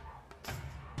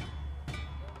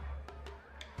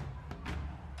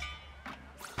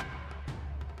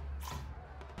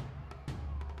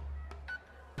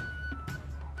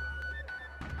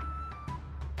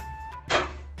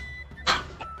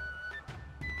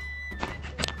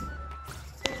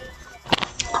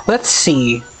 Let's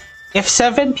see. If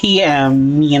 7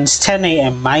 p.m. means 10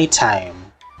 a.m. my time,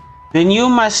 then you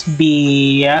must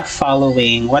be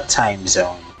following what time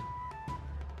zone?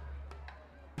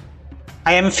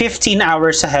 I am 15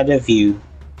 hours ahead of you.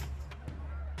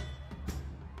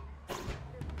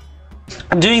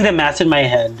 I'm doing the math in my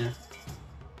head.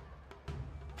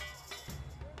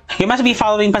 You must be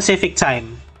following Pacific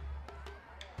time.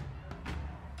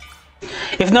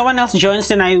 If no one else joins,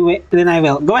 then I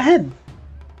will. Go ahead.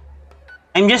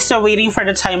 I'm just waiting for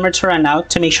the timer to run out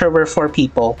to make sure we're 4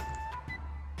 people.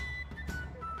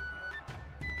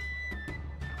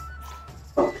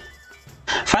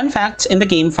 Fun fact, in the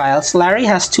game files, Larry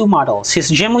has 2 models, his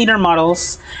gym leader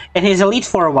models and his Elite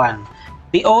Four one.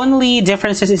 The only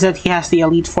difference is that he has the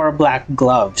Elite Four black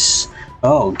gloves.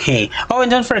 Okay. Oh,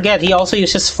 and don't forget, he also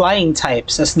uses flying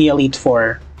types as the Elite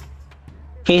Four.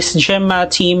 His gym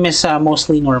team is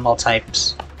mostly normal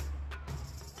types.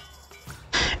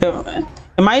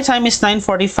 My time is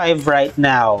 9:45 right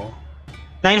now.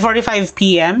 9:45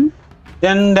 p.m.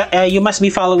 Then you must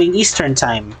be following Eastern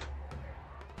time.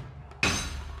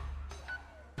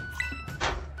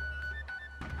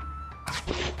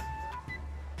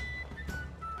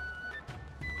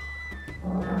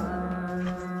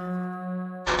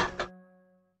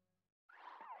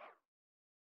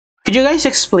 Could you guys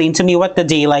explain to me what the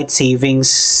daylight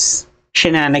savings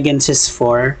shenanigans is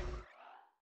for?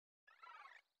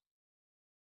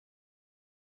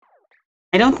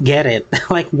 I don't get it.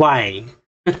 Like, why?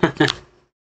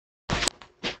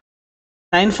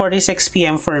 9:46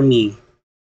 p.m. for me.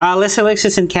 Lisalix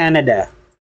is in Canada.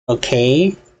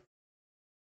 Okay.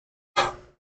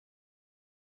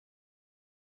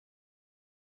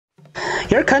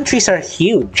 Your countries are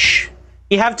huge.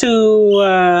 You have to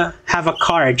have a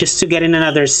card just to get in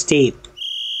another state.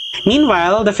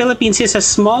 Meanwhile, the Philippines is a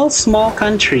small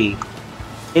country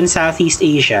in Southeast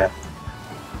Asia.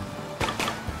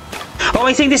 Oh,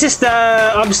 I think this is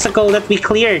the obstacle that we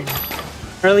cleared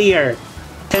earlier.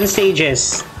 10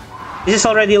 stages. This is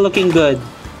already looking good.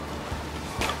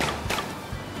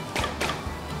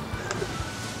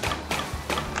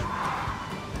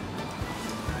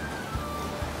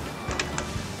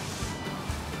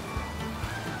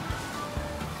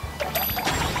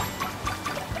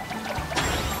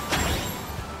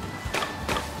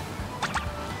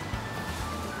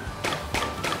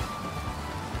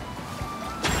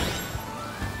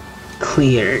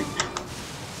 Cleared.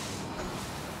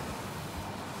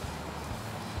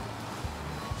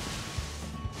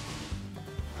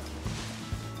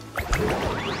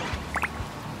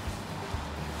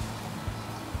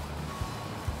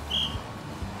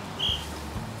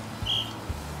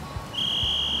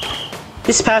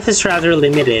 This path is rather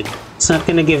limited. It's not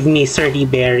gonna give me 30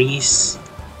 berries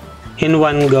in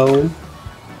one go.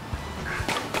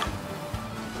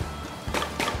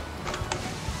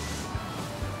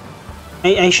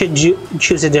 I should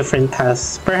choose a different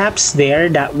path. Perhaps there,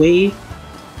 that way.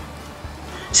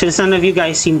 Since none of you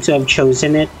guys seem to have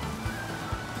chosen it.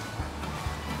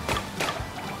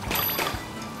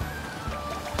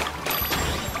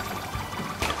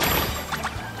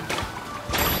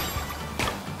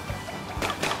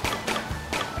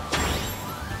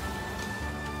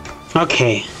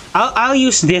 Okay, I'll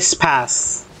use this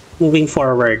path moving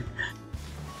forward.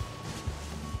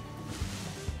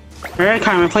 Alright,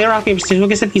 Carmen, play rock, paper, scissors. Who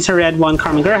gets a piece of red one?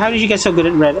 Carmen. Girl, how did you get so good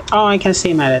at red? Oh, I can't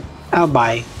say I'm at it. I'll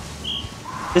buy.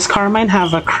 Does Carmine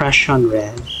have a crush on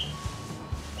red?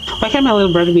 Why can't my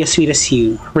little brother be as sweet as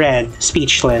you? Red,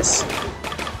 speechless.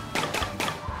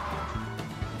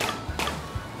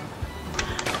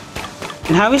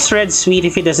 And how is Red sweet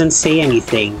if he doesn't say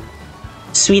anything?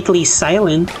 Sweetly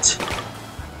silent.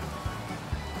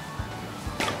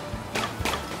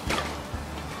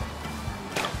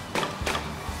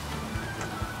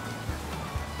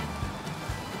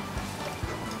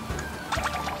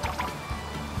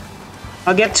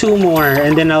 I'll get 2 more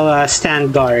and then I'll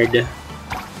stand guard.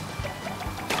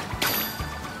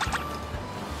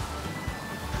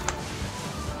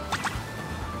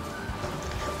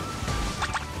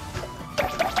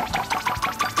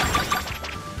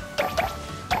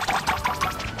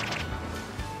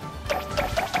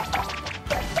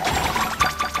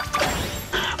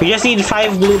 We just need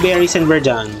 5 blueberries and we're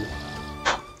done.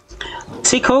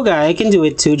 See, Koga, I can do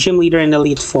it too. Gym leader in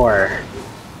Elite Four.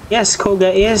 Yes, Koga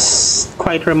is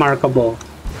quite remarkable.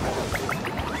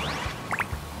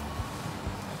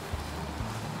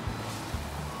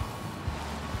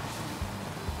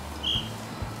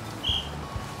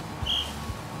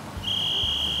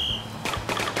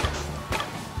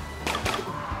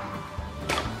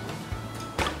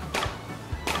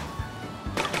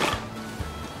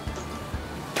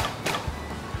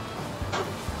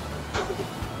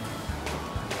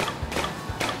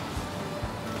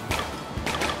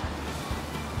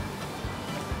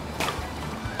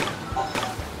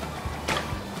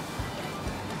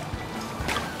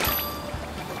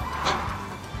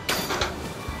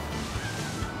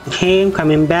 Okay, I'm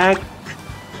coming back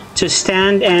to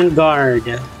stand and guard.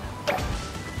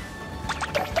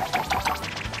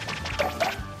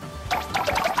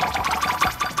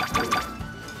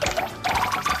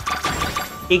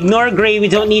 Ignore gray, we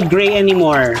don't need gray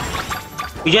anymore.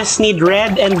 We just need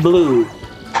red and blue.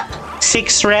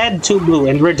 6 red, 2 blue,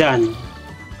 and we're done.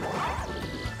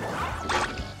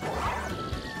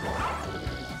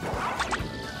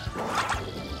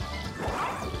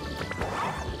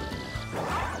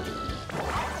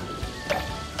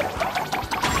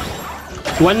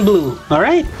 One blue.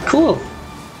 Alright, cool.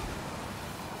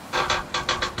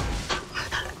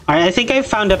 Alright, I think I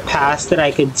found a path that I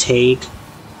could take.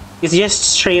 It's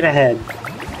just straight ahead.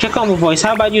 Kitakami voice.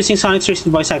 How about using Sonic's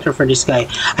recent voice actor for this guy?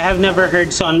 I have never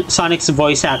heard Sonic's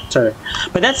voice actor,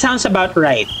 but that sounds about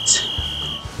right.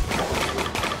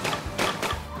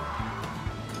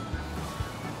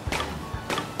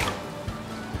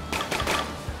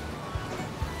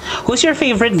 Who's your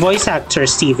favorite voice actor,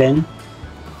 Steven?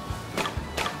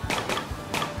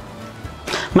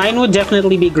 Mine would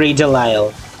definitely be Grey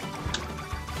Delisle,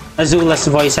 Azula's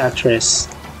voice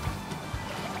actress.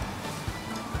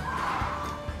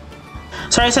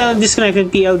 Sorry, I disconnected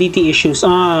PLDT issues.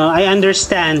 I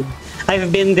understand.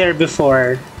 I've been there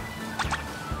before.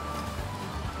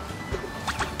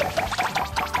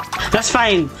 That's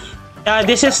fine.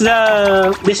 This is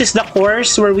the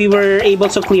course where we were able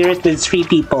to clear it with 3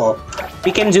 people.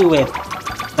 We can do it.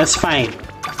 That's fine.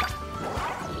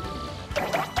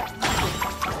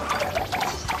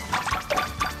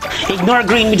 Ignore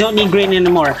green, we don't need green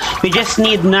anymore. We just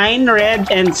need 9 red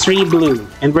and 3 blue,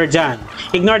 and we're done.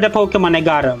 Ignore the Pokemon, I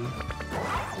got him.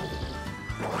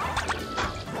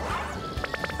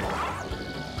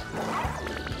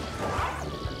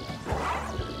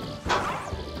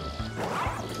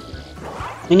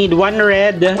 We need 1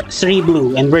 red, 3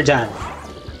 blue, and we're done.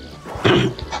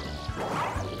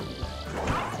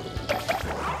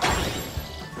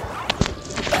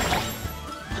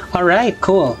 Alright,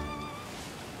 cool.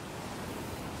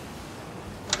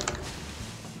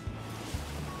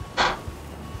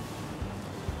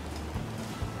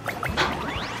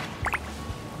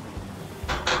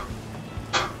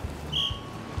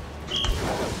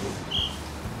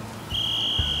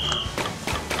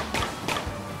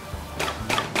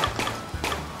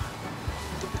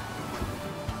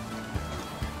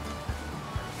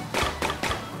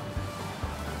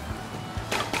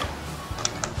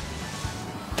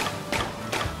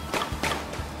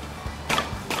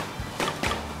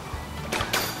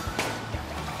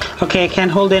 Okay, I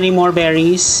can't hold any more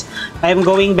berries. I'm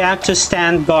going back to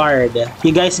stand guard.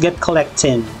 You guys get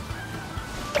collecting.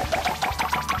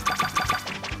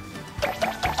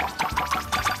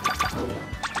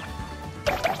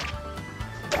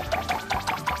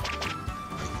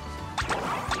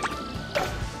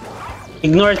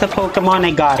 Ignore the Pokemon,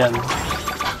 I got him.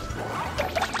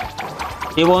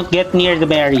 They won't get near the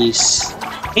berries.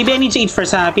 Maybe I need to eat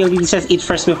first, ha? PLD says eat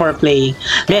first before playing.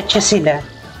 Let's sila.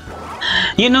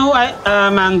 You know,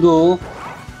 Mango,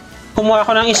 kumuha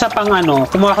ko ng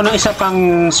isa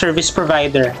pang service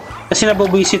provider. Kasi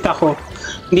nabubuisit ako.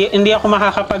 Hindi ako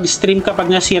makakapag-stream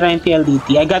kapag nasira yung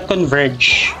PLDT. I got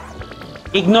Converge.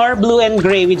 Ignore blue and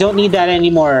gray. We don't need that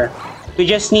anymore. We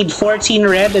just need 14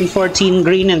 red and 14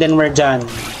 green and then we're done.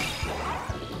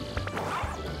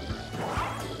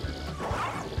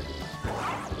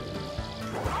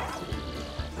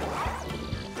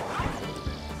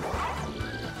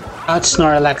 Out,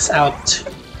 Snorlax, out.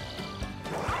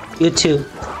 You too.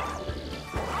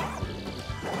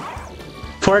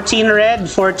 14 red,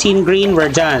 14 green,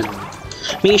 we're done.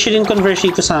 May issue din converge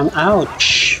to some.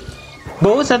 Ouch.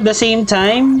 Both at the same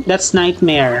time? That's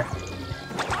nightmare.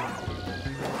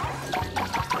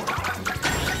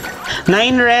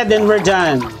 9 red and we're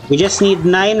done. We just need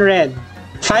 9 red.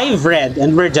 5 red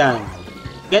and we're done.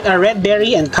 Get a red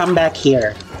berry and come back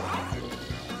here.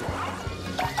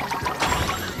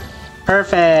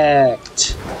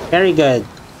 Perfect. Very good.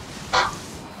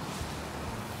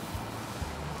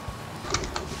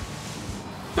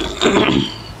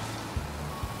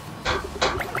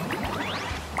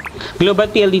 Globe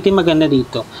at PLDT maganda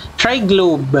dito. Try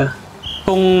Globe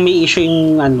kung may issue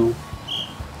yung ano.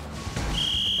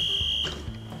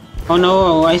 Oh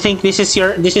no, I think this is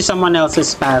someone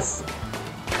else's path.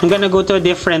 I'm gonna go to a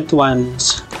different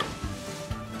ones.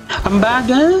 Ang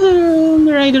bagal!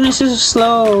 Miraidon is so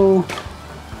slow.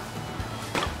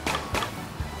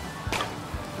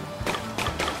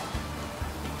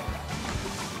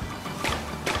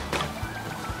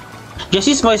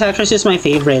 Jessie's voice actress is my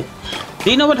favorite. Do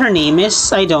you know what her name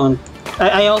is? I don't.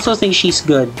 I also think she's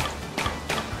good.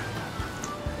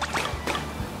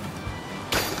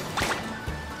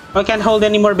 I can't hold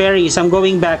any more berries. I'm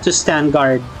going back to stand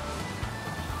guard.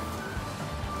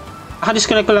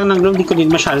 Disconnect ko lang ng room, di ko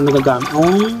din masyadong nagagamit.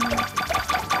 Oh.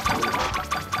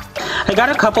 I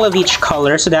got a couple of each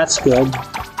color, so that's good.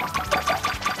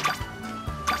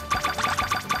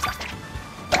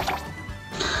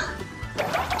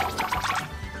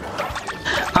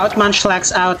 Out,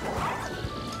 Munchlax, out.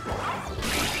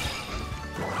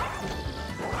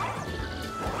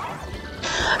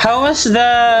 How was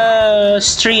the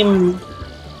stream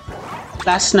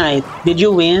last night? Did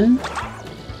you win?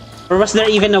 Or was there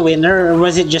even a winner, or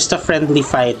was it just a friendly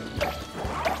fight?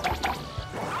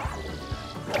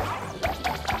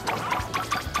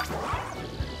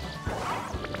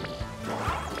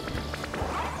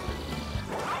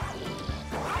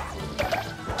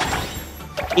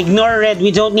 Ignore red,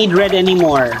 we don't need red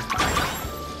anymore.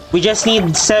 We just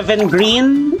need 7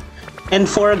 green and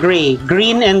 4 gray.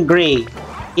 Green and gray.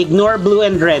 Ignore blue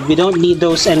and red, we don't need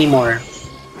those anymore.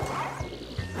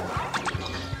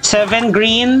 7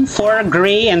 green, 4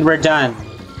 gray, and we're done.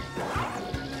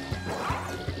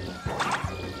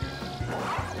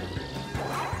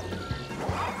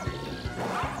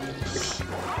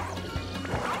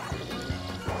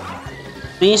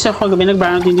 Naisip ko gabi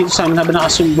nag-brown din dito sa amin habang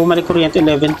bumalik kuryente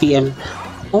 11 PM.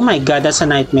 Oh my god, that's a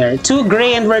nightmare. 2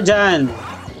 gray and we're done.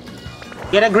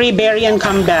 Get a gray berry and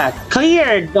come back.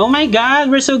 Cleared! Oh my god,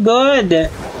 we're so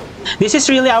good! This is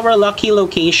really our lucky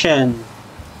location.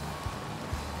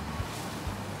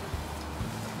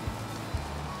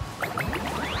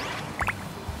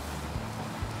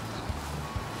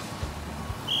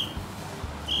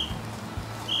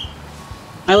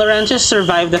 Lorenzus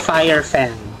survived the fire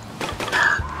fan.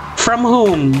 From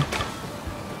whom?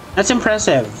 That's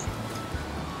impressive.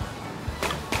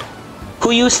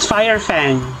 Who used Fire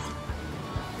Fang?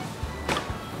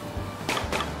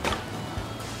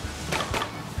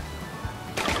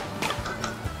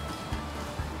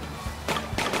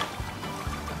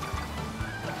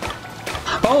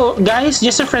 Oh, guys,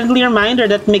 just a friendly reminder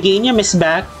that Meganium is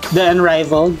back, the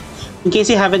Unrivaled, in case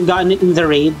you haven't gotten it in the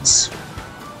raids.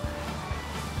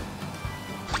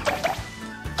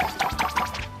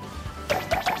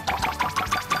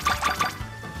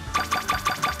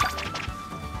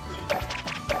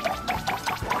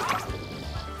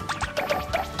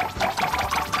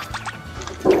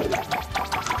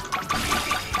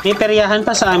 May peryahan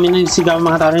pa sa amin ng sigaw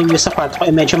mga tao na sa 4 ko,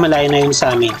 medyo malayo na yun sa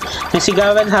amin.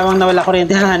 Nasigawan habang nawala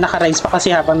kuryente, naka-rise pa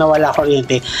kasi habang nawala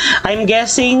kuryente. I'm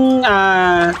guessing,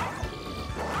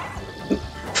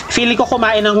 feeling ko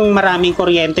kumain ng maraming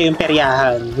kuryente yung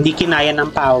peryahan. Hindi kinaya ng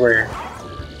power.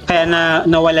 Kaya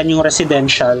nawalan yung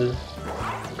residential.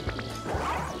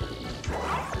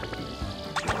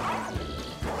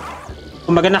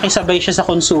 Kumbaga nakisabay siya sa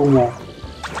konsumo.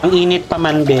 Ang init pa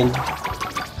man din.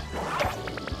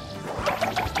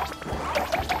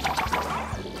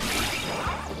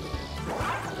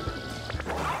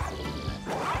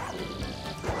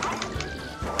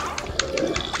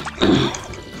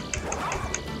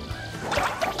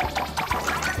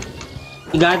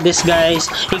 Got this, guys.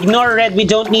 Ignore red, we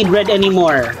don't need red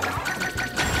anymore.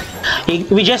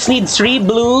 We just need 3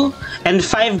 blue and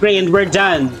 5 gray and we're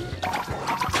done.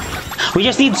 We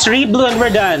just need 3 blue and we're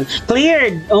done.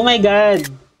 Cleared! Oh my god.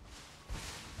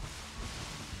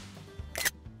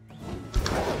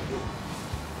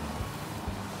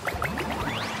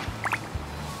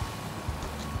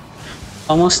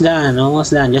 Almost done,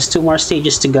 almost done. Just 2 more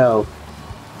stages to go.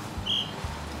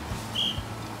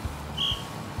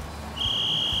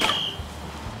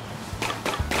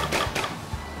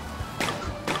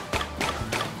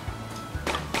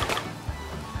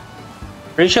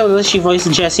 Rachel Lily, she voiced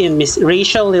Jessie and Miss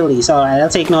Rachel Lily, so I'll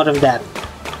take note of that.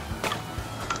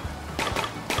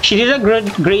 She did a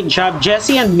great job.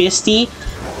 Jessie and Misty,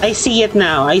 I see it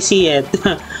now, I see it.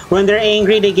 When they're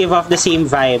angry, they give off the same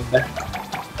vibe.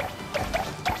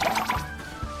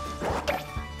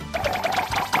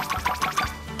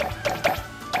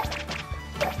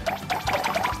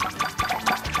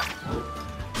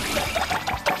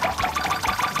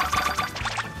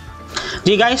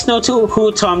 Do you guys know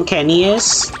who Tom Kenny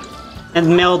is?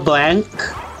 And Mel Blanc?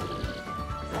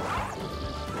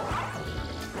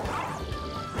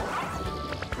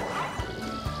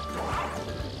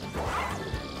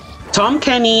 Tom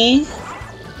Kenny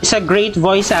is a great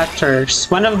voice actor.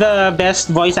 One of the best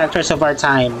voice actors of our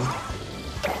time.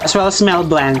 As well as Mel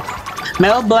Blanc.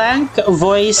 Mel Blanc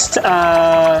voiced,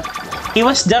 he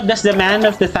was dubbed as the man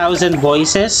of the 1,000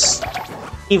 voices.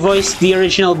 He voiced the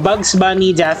original Bugs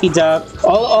Bunny, Daffy Duck,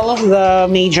 all of the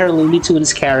major Looney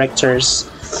Tunes characters.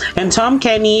 And Tom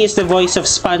Kenny is the voice of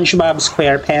SpongeBob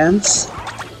SquarePants.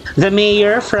 The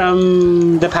mayor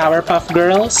from the Powerpuff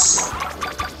Girls.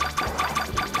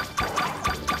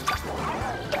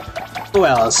 Who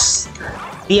else?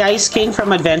 The Ice King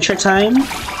from Adventure Time.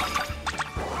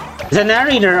 The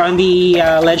narrator on the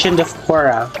Legend of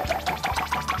Korra.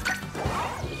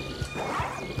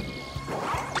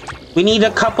 We need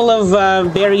a couple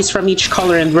of berries from each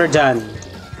color and we're done.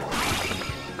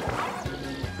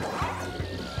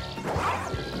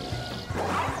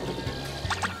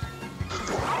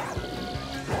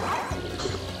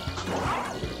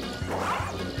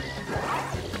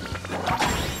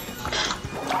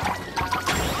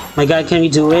 My god, can we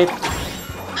do it?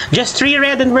 Just 3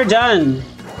 red and we're done!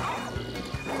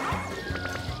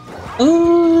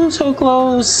 Ooh, so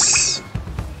close!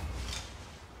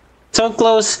 So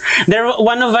close.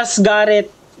 One of us got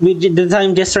it. The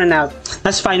time just ran out.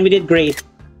 That's fine, we did great.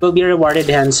 We'll be rewarded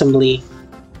handsomely.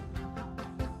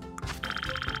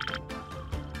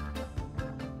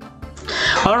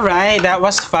 Alright, that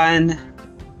was fun.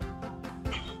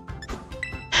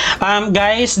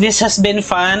 Guys, this has been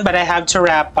fun, but I have to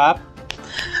wrap up.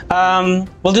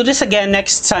 We'll do this again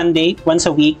next Sunday, once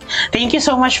a week. Thank you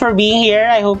so much for being here.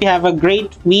 I hope you have a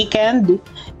great weekend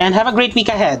and have a great week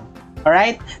ahead.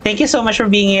 Alright? Thank you so much for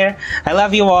being here. I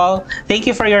love you all. Thank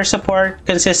you for your support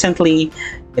consistently.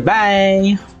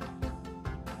 Goodbye.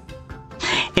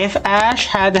 If Ash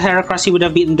had the Heracross, he would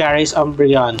have beaten Gary's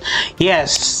Umbreon.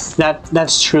 Yes,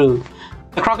 that's true.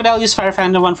 The Crocodile used Fire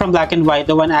Fan, the one from Black and White,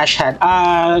 the one Ash had.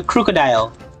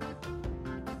 Crocodile.